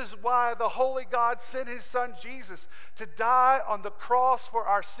 This is why the Holy God sent His Son Jesus to die on the cross for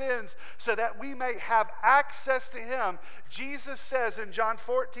our sins so that we may have access to Him. Jesus says in John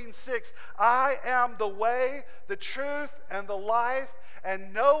 14:6, I am the way, the truth, and the life,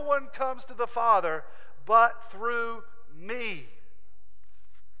 and no one comes to the Father but through me.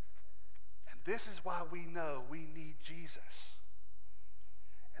 And this is why we know we need Jesus.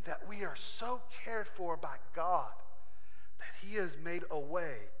 And that we are so cared for by God that He has made a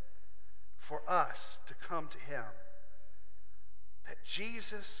way for us to come to Him. That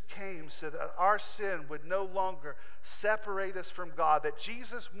Jesus came so that our sin would no longer separate us from God. That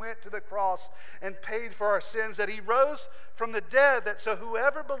Jesus went to the cross and paid for our sins. That He rose from the dead, that so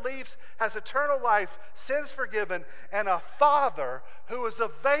whoever believes has eternal life, sins forgiven, and a Father who is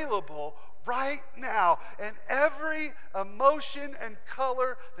available right now in every emotion and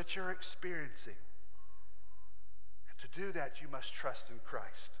color that you're experiencing. To do that, you must trust in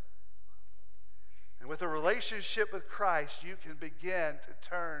Christ. And with a relationship with Christ, you can begin to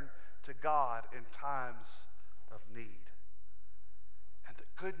turn to God in times of need. And the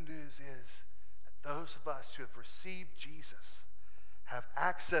good news is that those of us who have received Jesus have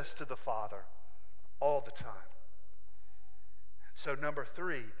access to the Father all the time. So number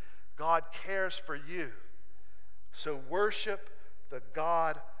 3, God cares for you. So worship the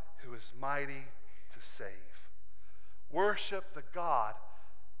God who is mighty to save. Worship the God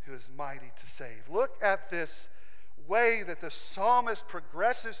who is mighty to save. Look at this way that the psalmist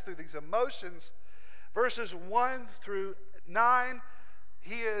progresses through these emotions. Verses 1 through 9,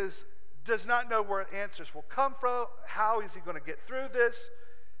 he does not know where answers will come from. How is he going to get through this?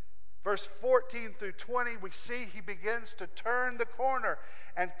 Verse 14 through 20, we see he begins to turn the corner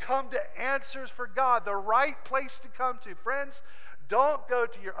and come to answers for God, the right place to come to. Friends, don't go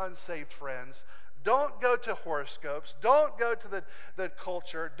to your unsaved friends. Don't go to horoscopes. Don't go to the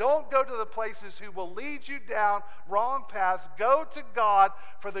culture. Don't go to the places who will lead you down wrong paths. Go to God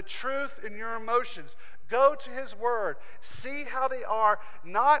for the truth in your emotions. Go to His Word. See how they are.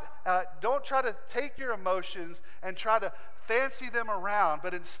 Don't try to take your emotions and try to fancy them around,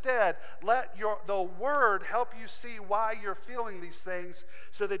 but instead let the Word help you see why you're feeling these things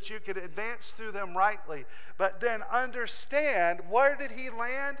so that you can advance through them rightly. But then understand, where did he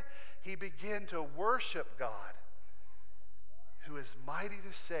land? He began to worship God, who is mighty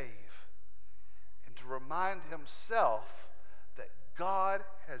to save, and to remind himself that God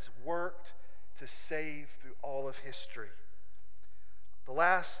has worked to save through all of history. The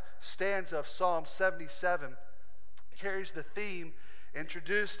last stanza of Psalm 77 carries the theme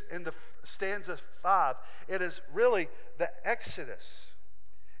introduced in the stanza 5. It is really the Exodus.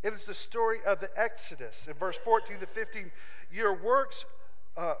 It is the story of the Exodus. In verse 14 to 15, your works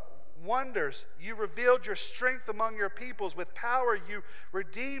wonders. You revealed your strength among your peoples. With power you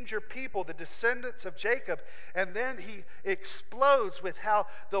redeemed your people, the descendants of Jacob. And then he explodes with how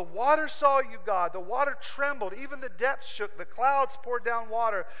the water saw you, God. The water trembled. Even the depths shook. The clouds poured down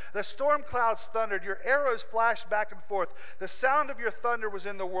water. The storm clouds thundered. Your arrows flashed back and forth. The sound of your thunder was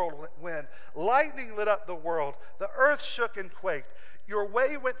in the whirlwind. Lightning lit up the world. The earth shook and quaked. Your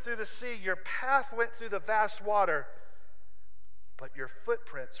way went through the sea. Your path went through the vast water. But your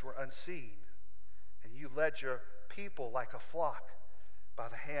footprints were unseen, and you led your people like a flock by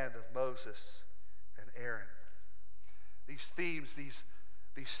the hand of Moses and Aaron. These themes, these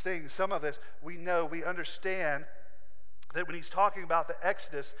things, some of this we know, we understand that when he's talking about the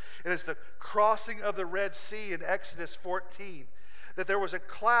Exodus, it is the crossing of the Red Sea in Exodus 14. That there was a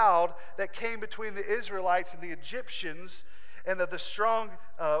cloud that came between the Israelites and the Egyptians, and of the strong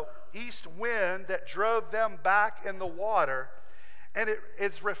east wind that drove them back in the water. And it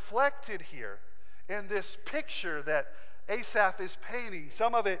is reflected here in this picture that Asaph is painting.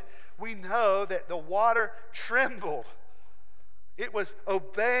 Some of it, we know that the water trembled. It was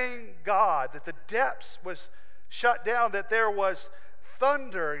obeying God, that the depths was shut down, that there was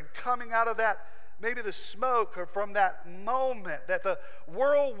thunder and coming out of that, maybe the smoke or from that moment, that the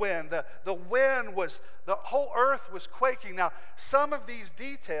whirlwind, the wind was, the whole earth was quaking. Now, some of these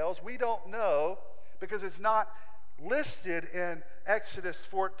details we don't know, because it's not listed in Exodus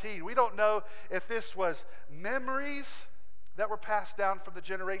 14. We don't know if this was memories that were passed down from the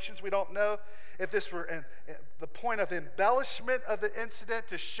generations. We don't know if this were the point of embellishment of the incident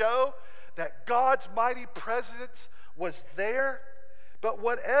to show that God's mighty presence was there. But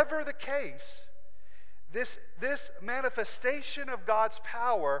whatever the case, this manifestation of God's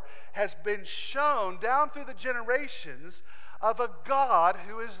power has been shown down through the generations of a God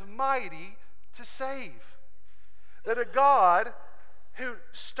who is mighty to save. That a God who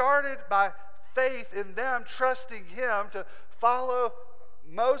started by faith in them, trusting him to follow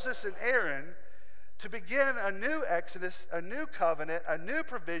Moses and Aaron to begin a new exodus, a new covenant, a new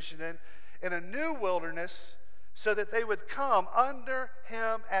provision in a new wilderness, so that they would come under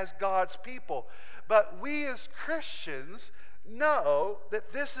him as God's people. But we as Christians know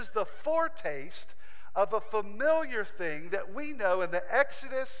that this is the foretaste of a familiar thing that we know in the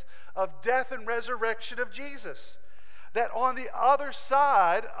exodus of death and resurrection of Jesus. That on the other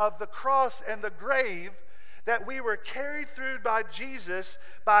side of the cross and the grave, that we were carried through by Jesus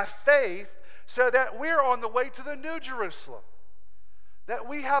by faith, so that we're on the way to the New Jerusalem. That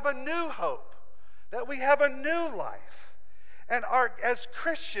we have a new hope. That we have a new life. And as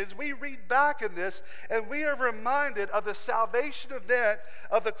Christians, we read back in this and we are reminded of the salvation event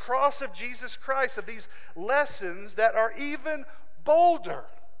of the cross of Jesus Christ, of these lessons that are even bolder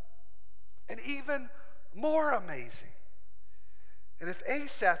and even more amazing. And if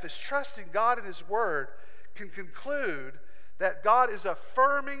Asaph is trusting God in his word, can conclude that God is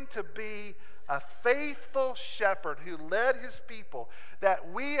affirming to be a faithful shepherd who led his people,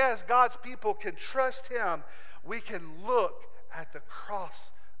 that we as God's people can trust him, we can look at the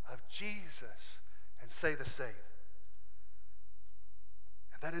cross of Jesus and say the same.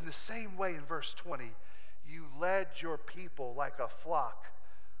 And that in the same way in verse 20, you led your people like a flock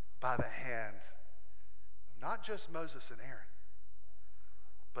by the hand, not just Moses and Aaron,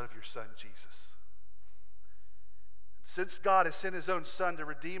 but of your son Jesus. Since God has sent his own son to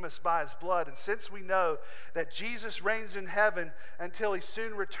redeem us by his blood, and since we know that Jesus reigns in heaven until he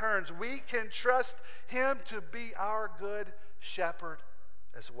soon returns, we can trust him to be our good shepherd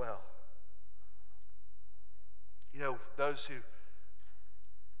as well. You know, those who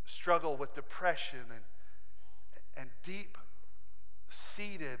struggle with depression and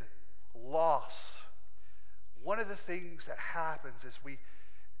deep-seated loss, one of the things that happens is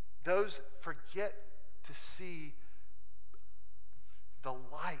those forget to see the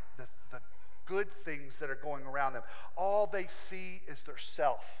light, the good things that are going around them. All they see is their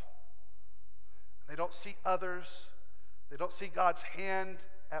self. They don't see others. They don't see God's hand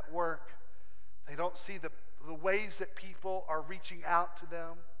at work. They don't see the ways that people are reaching out to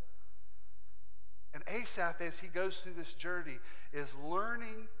them. And Asaph, as he goes through this journey, is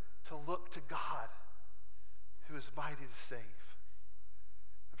learning to look to God, who is mighty to save.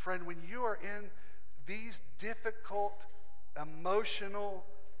 And friend, when you are in these difficult emotional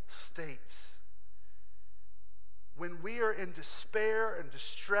states, when we are in despair and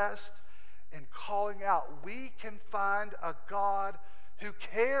distressed and calling out, we can find a God who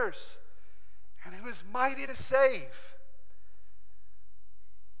cares and who is mighty to save.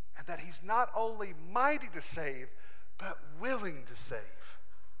 And that he's not only mighty to save, but willing to save.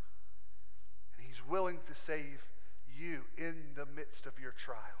 And he's willing to save you in the midst of your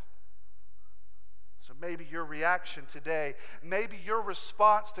trial. So maybe your reaction today, maybe your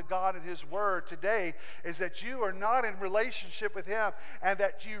response to God and his word today is that you are not in relationship with him, and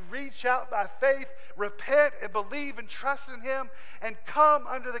that you reach out by faith, repent and believe and trust in him, and come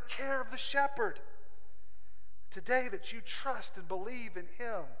under the care of the shepherd. Today that you trust and believe in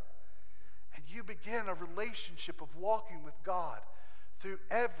him, and you begin a relationship of walking with God through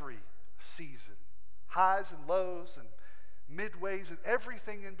every season, highs and lows and midways and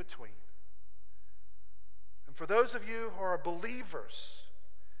everything in between. And for those of you who are believers,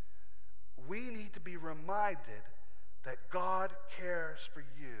 we need to be reminded that God cares for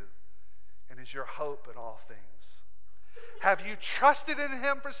you and is your hope in all things. Have you trusted in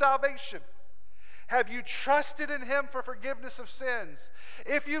him for salvation? Have you trusted in him for forgiveness of sins?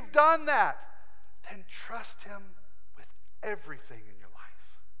 If you've done that, then trust him with everything in your life.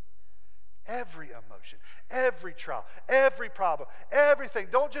 Every emotion, every trial, every problem, everything.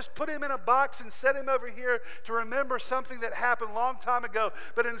 Don't just put him in a box and set him over here to remember something that happened a long time ago,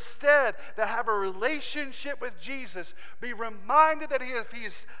 but instead that have a relationship with Jesus. Be reminded that if he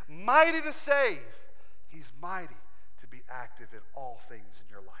is mighty to save, he's mighty to be active in all things in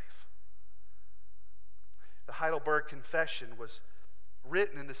your life. The Heidelberg Confession was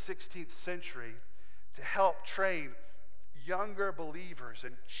written in the 16th century to help train younger believers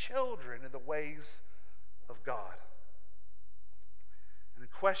and children in the ways of God. And in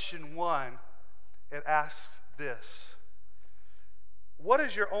question 1, it asks this: what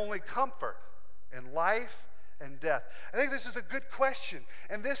is your only comfort in life and death? I think this is a good question.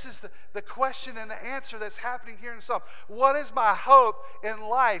 And this is the question and the answer that's happening here in the Psalm. What is my hope in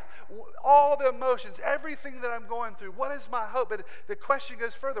life? All the emotions, everything that I'm going through, what is my hope? But the question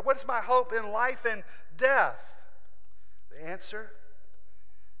goes further. What is my hope in life and death? The answer,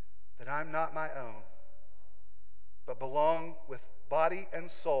 that I'm not my own, but belong with body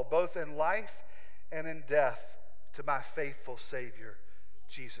and soul, both in life and in death, to my faithful Savior,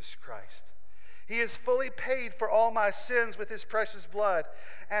 Jesus Christ. He has fully paid for all my sins with his precious blood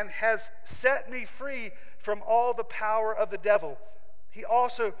and has set me free from all the power of the devil. He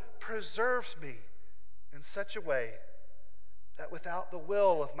also preserves me in such a way that without the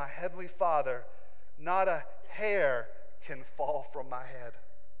will of my heavenly Father, not a hair can fall from my head.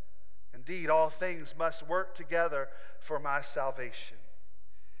 Indeed, all things must work together for my salvation.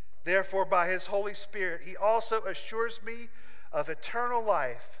 Therefore, by his Holy Spirit, he also assures me of eternal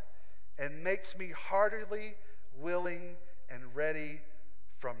life and makes me heartily willing and ready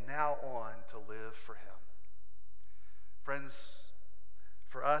from now on to live for him. Friends,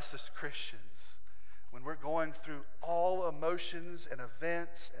 for us as Christians, when we're going through all emotions and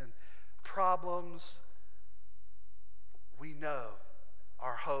events and problems, we know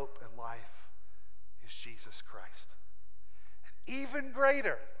our hope in life is Jesus Christ. And even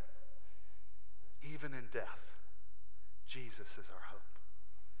greater, even in death, Jesus is our hope.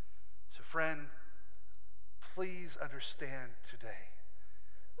 So friend, please understand today,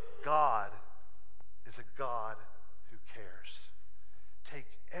 God is a God who cares. Take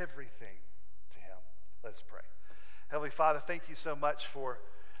everything to him. Let's pray. Heavenly Father, thank you so much for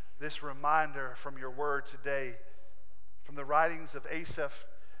this reminder from your word today, from the writings of Asaph,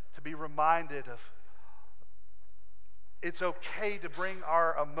 to be reminded of it's okay to bring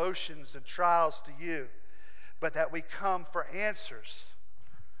our emotions and trials to you, but that we come for answers,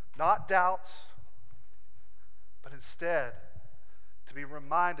 not doubts, but instead to be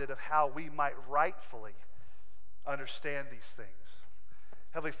reminded of how we might rightfully understand these things.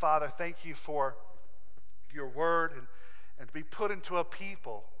 Heavenly Father, thank you for your word and to be put into a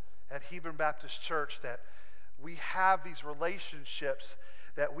people at Hebron Baptist Church that we have these relationships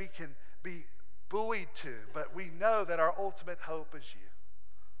that we can be buoyed to, but we know that our ultimate hope is you.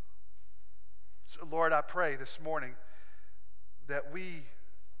 So Lord, I pray this morning that we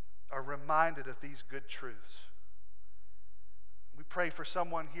are reminded of these good truths. We pray for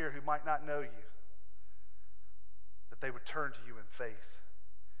someone here who might not know you, that they would turn to you in faith.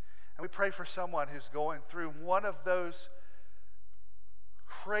 And we pray for someone who's going through one of those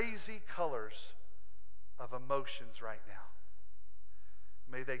crazy colors of emotions right now.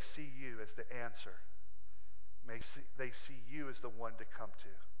 May they see you as the answer. May they see you as the one to come to.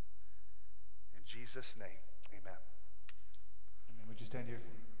 In Jesus' name, amen. Amen. Would you stand here?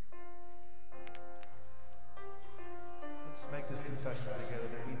 Let's make this confession together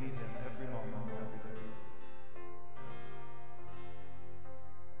that we need him every moment, every day.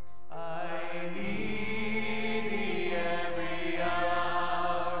 I need thee every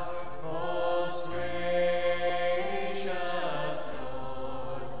hour, most gracious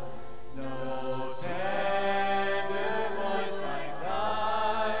Lord. No tender voice like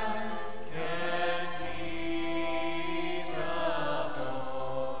thine can ease a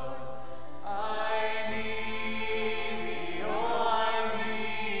thorn. I need thee, oh, I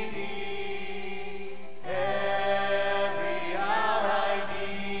need thee. Every hour I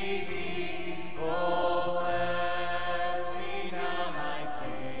need thee, oh,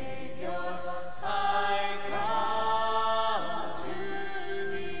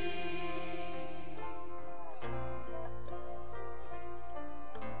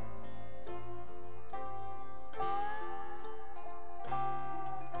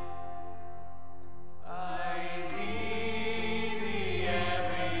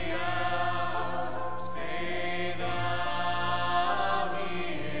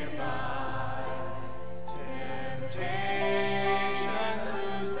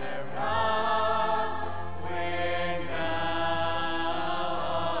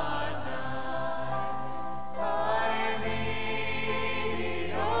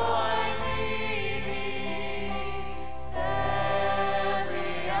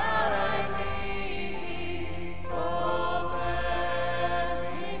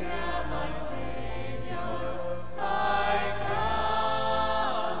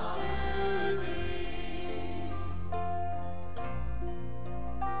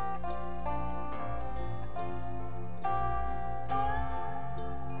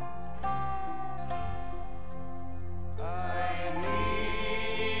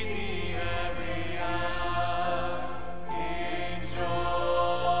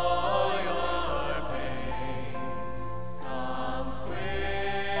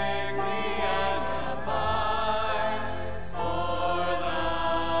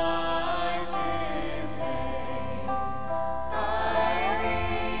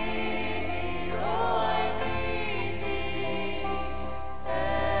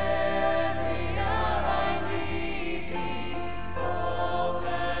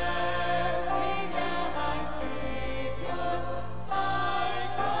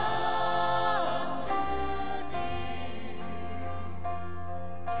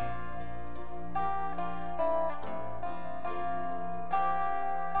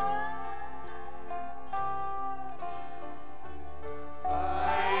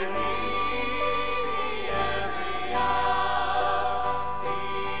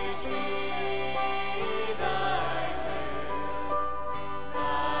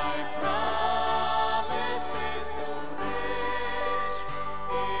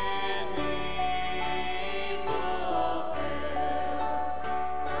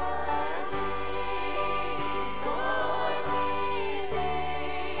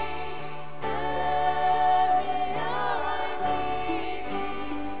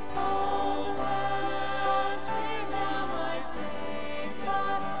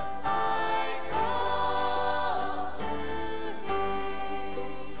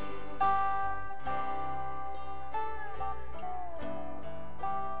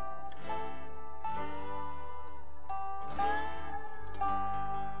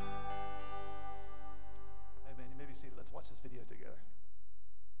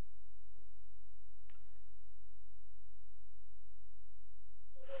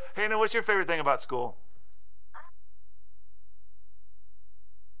 Hannah, what's your favorite thing about school?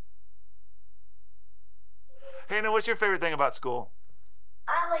 Hannah, what's your favorite thing about school?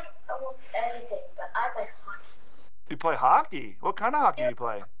 I like almost everything, but I like hockey. You play hockey. What kind of hockey do you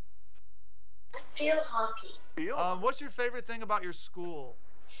play? Field hockey. What's your favorite thing about your school?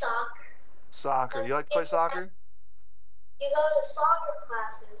 Soccer. Soccer. You like to play soccer? You go to soccer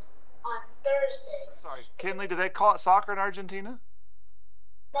classes on Thursdays. Sorry, Kinley, do they call it soccer in Argentina?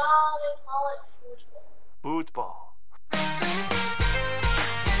 No, they call it football. Football.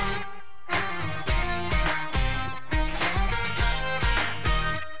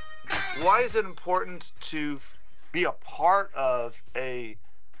 Why is it important to be a part of a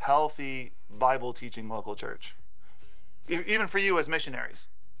healthy Bible teaching local church? Even for you as missionaries.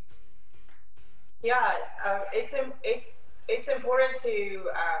 Yeah, it's important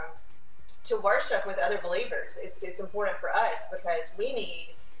to worship with other believers. It's important for us because we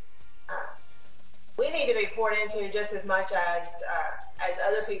need to be poured into just as much as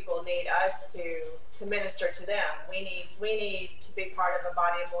other people need us to minister to them. We need to be part of a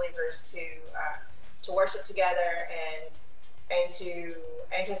body of believers to worship together and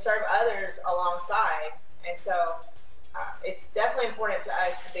to serve others alongside. And so it's definitely important to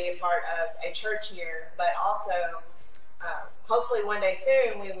us to be a part of a church here, but also hopefully one day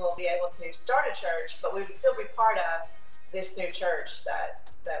soon we will be able to start a church, but we would still be part of this new church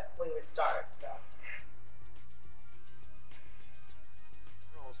that we would start. So.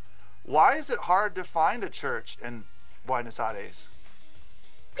 Why is it hard to find a church in Buenos Aires?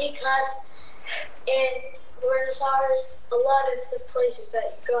 Because in Buenos Aires, a lot of the places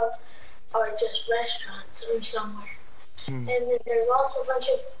that you go are just restaurants or somewhere. And then there's also a bunch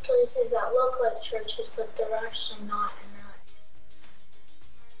of places that look like churches, but they're actually not.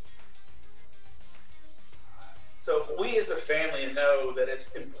 So we as a family know that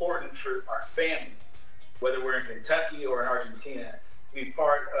it's important for our family, whether we're in Kentucky or in Argentina, to be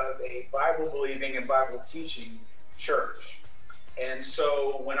part of a Bible-believing and Bible-teaching church. And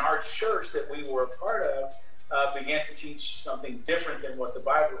so when our church that we were a part of began to teach something different than what the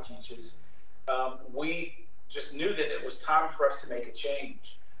Bible teaches, we just knew that it was time for us to make a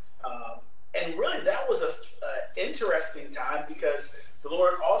change. And really that was an interesting time because the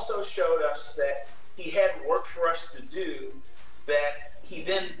Lord also showed us that he had work for us to do, that he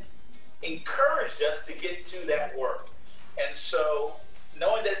then encouraged us to get to that work. And so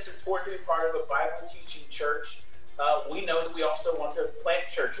knowing that it's important to be part of a Bible teaching church, we know that we also want to plant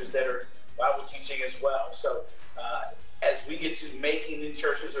churches that are Bible teaching as well. So as we get to making new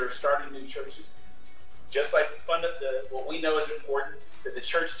churches or starting new churches, just like what we know is important, that the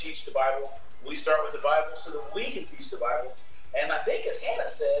church teach the Bible, we start with the Bible so that we can teach the Bible. And I think as Hannah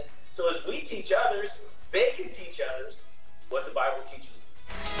said, so as we teach others, they can teach others what the Bible teaches.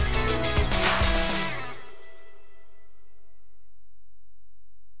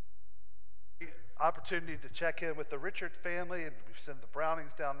 Opportunity to check in with the Richard family, and we've sent the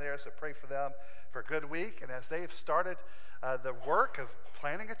Brownings down there, so pray for them for a good week. And as they've started the work of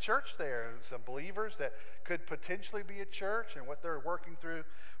planning a church there, and some believers that could potentially be a church and what they're working through,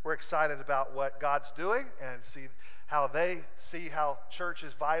 we're excited about what God's doing and see how they see how church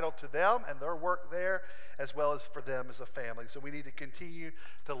is vital to them and their work there, as well as for them as a family. So we need to continue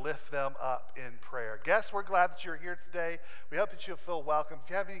to lift them up in prayer. Guests, we're glad that you're here today. We hope that you'll feel welcome. If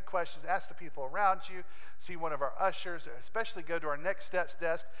you have any questions, ask the people around you, see one of our ushers, especially go to our Next Steps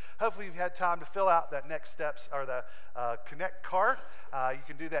desk. Hopefully you've had time to fill out that Next Steps or the Connect card. You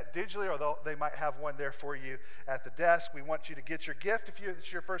can do that digitally, or they might have one there for you at the desk. We want you to get your gift if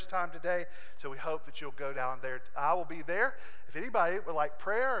it's your first time today, so we hope that you'll go down there. I will be there. If anybody would like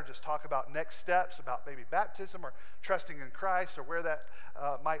prayer or just talk about next steps, about maybe baptism or trusting in Christ or where that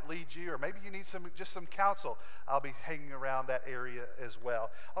might lead you, or maybe you need just some counsel, I'll be hanging around that area as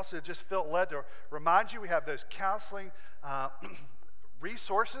well. Also, just felt led to remind you we have those counseling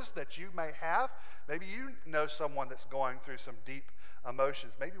resources that you may have. Maybe you know someone that's going through some deep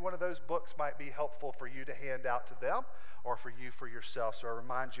emotions. Maybe one of those books might be helpful for you to hand out to them or for you for yourself. So I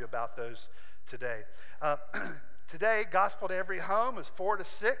remind you about those today. Today, Gospel to Every Home is 4 to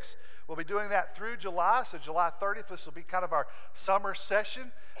 6. We'll be doing that through July. So July 30th, this will be kind of our summer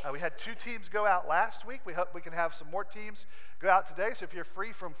session. We had 2 teams go out last week. We hope we can have some more teams go out today. So if you're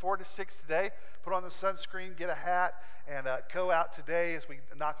free from 4 to 6 today, put on the sunscreen, get a hat, and go out today as we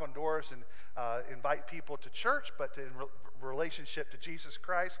knock on doors and invite people to church, but in relationship to Jesus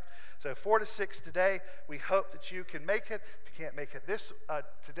Christ. So 4 to 6 today. We hope that you can make it. If you can't make it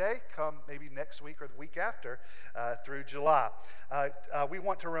today, come maybe next week or the week after through July. We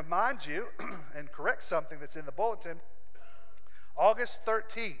want to remind you and correct something that's in the bulletin. August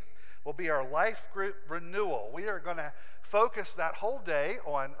 13th will be our life group renewal. We are going to focus that whole day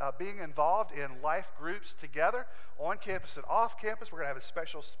on being involved in life groups together on campus and off campus. We're going to have a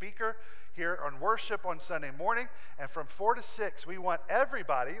special speaker here on worship on Sunday morning. And from 4 to 6, we want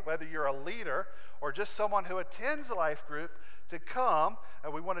everybody, whether you're a leader or just someone who attends a life group, to come.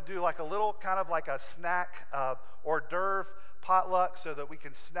 And we want to do like a little kind of like a snack hors d'oeuvre potluck so that we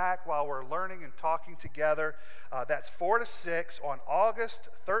can snack while we're learning and talking together. That's 4 to 6 on August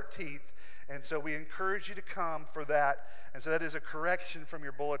 13th. And so we encourage you to come for that. And so that is a correction from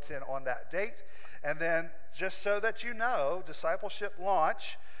your bulletin on that date. And then just so that you know, discipleship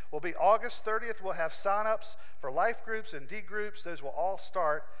launch will be August 30th. We'll have sign-ups for life groups and D groups. Those will all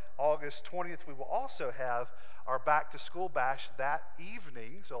start August 20th. We will also have our back-to-school bash that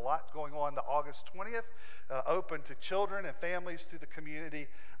evening. So a lot going on the August 20th, open to children and families through the community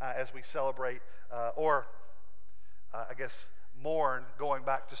as we celebrate mourn going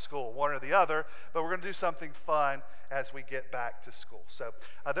back to school, one or the other, but we're going to do something fun as we get back to school. So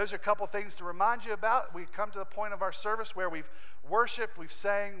those are a couple things to remind you about. We've come to the point of our service where we've worshiped, we've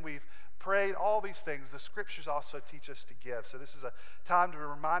sang, we've prayed, all these things. The scriptures also teach us to give. So this is a time to be a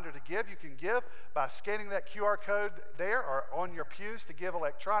reminder to give. You can give by scanning that QR code there or on your pews to give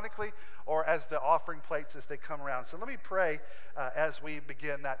electronically or as the offering plates as they come around. So let me pray as we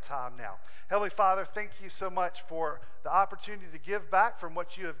begin that time now. Heavenly Father, thank you so much for the opportunity to give back from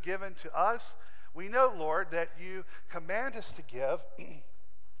what you have given to us. We know, Lord, that you command us to give,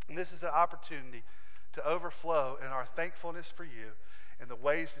 and this is an opportunity to overflow in our thankfulness for you in the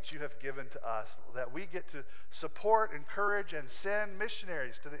ways that you have given to us, that we get to support, encourage, and send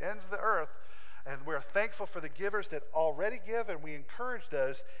missionaries to the ends of the earth. And we're thankful for the givers that already give, and we encourage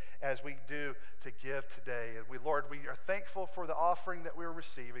those as we do to give today. And Lord, we are thankful for the offering that we're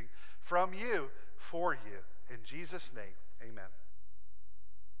receiving from you, for you. In Jesus' name, amen.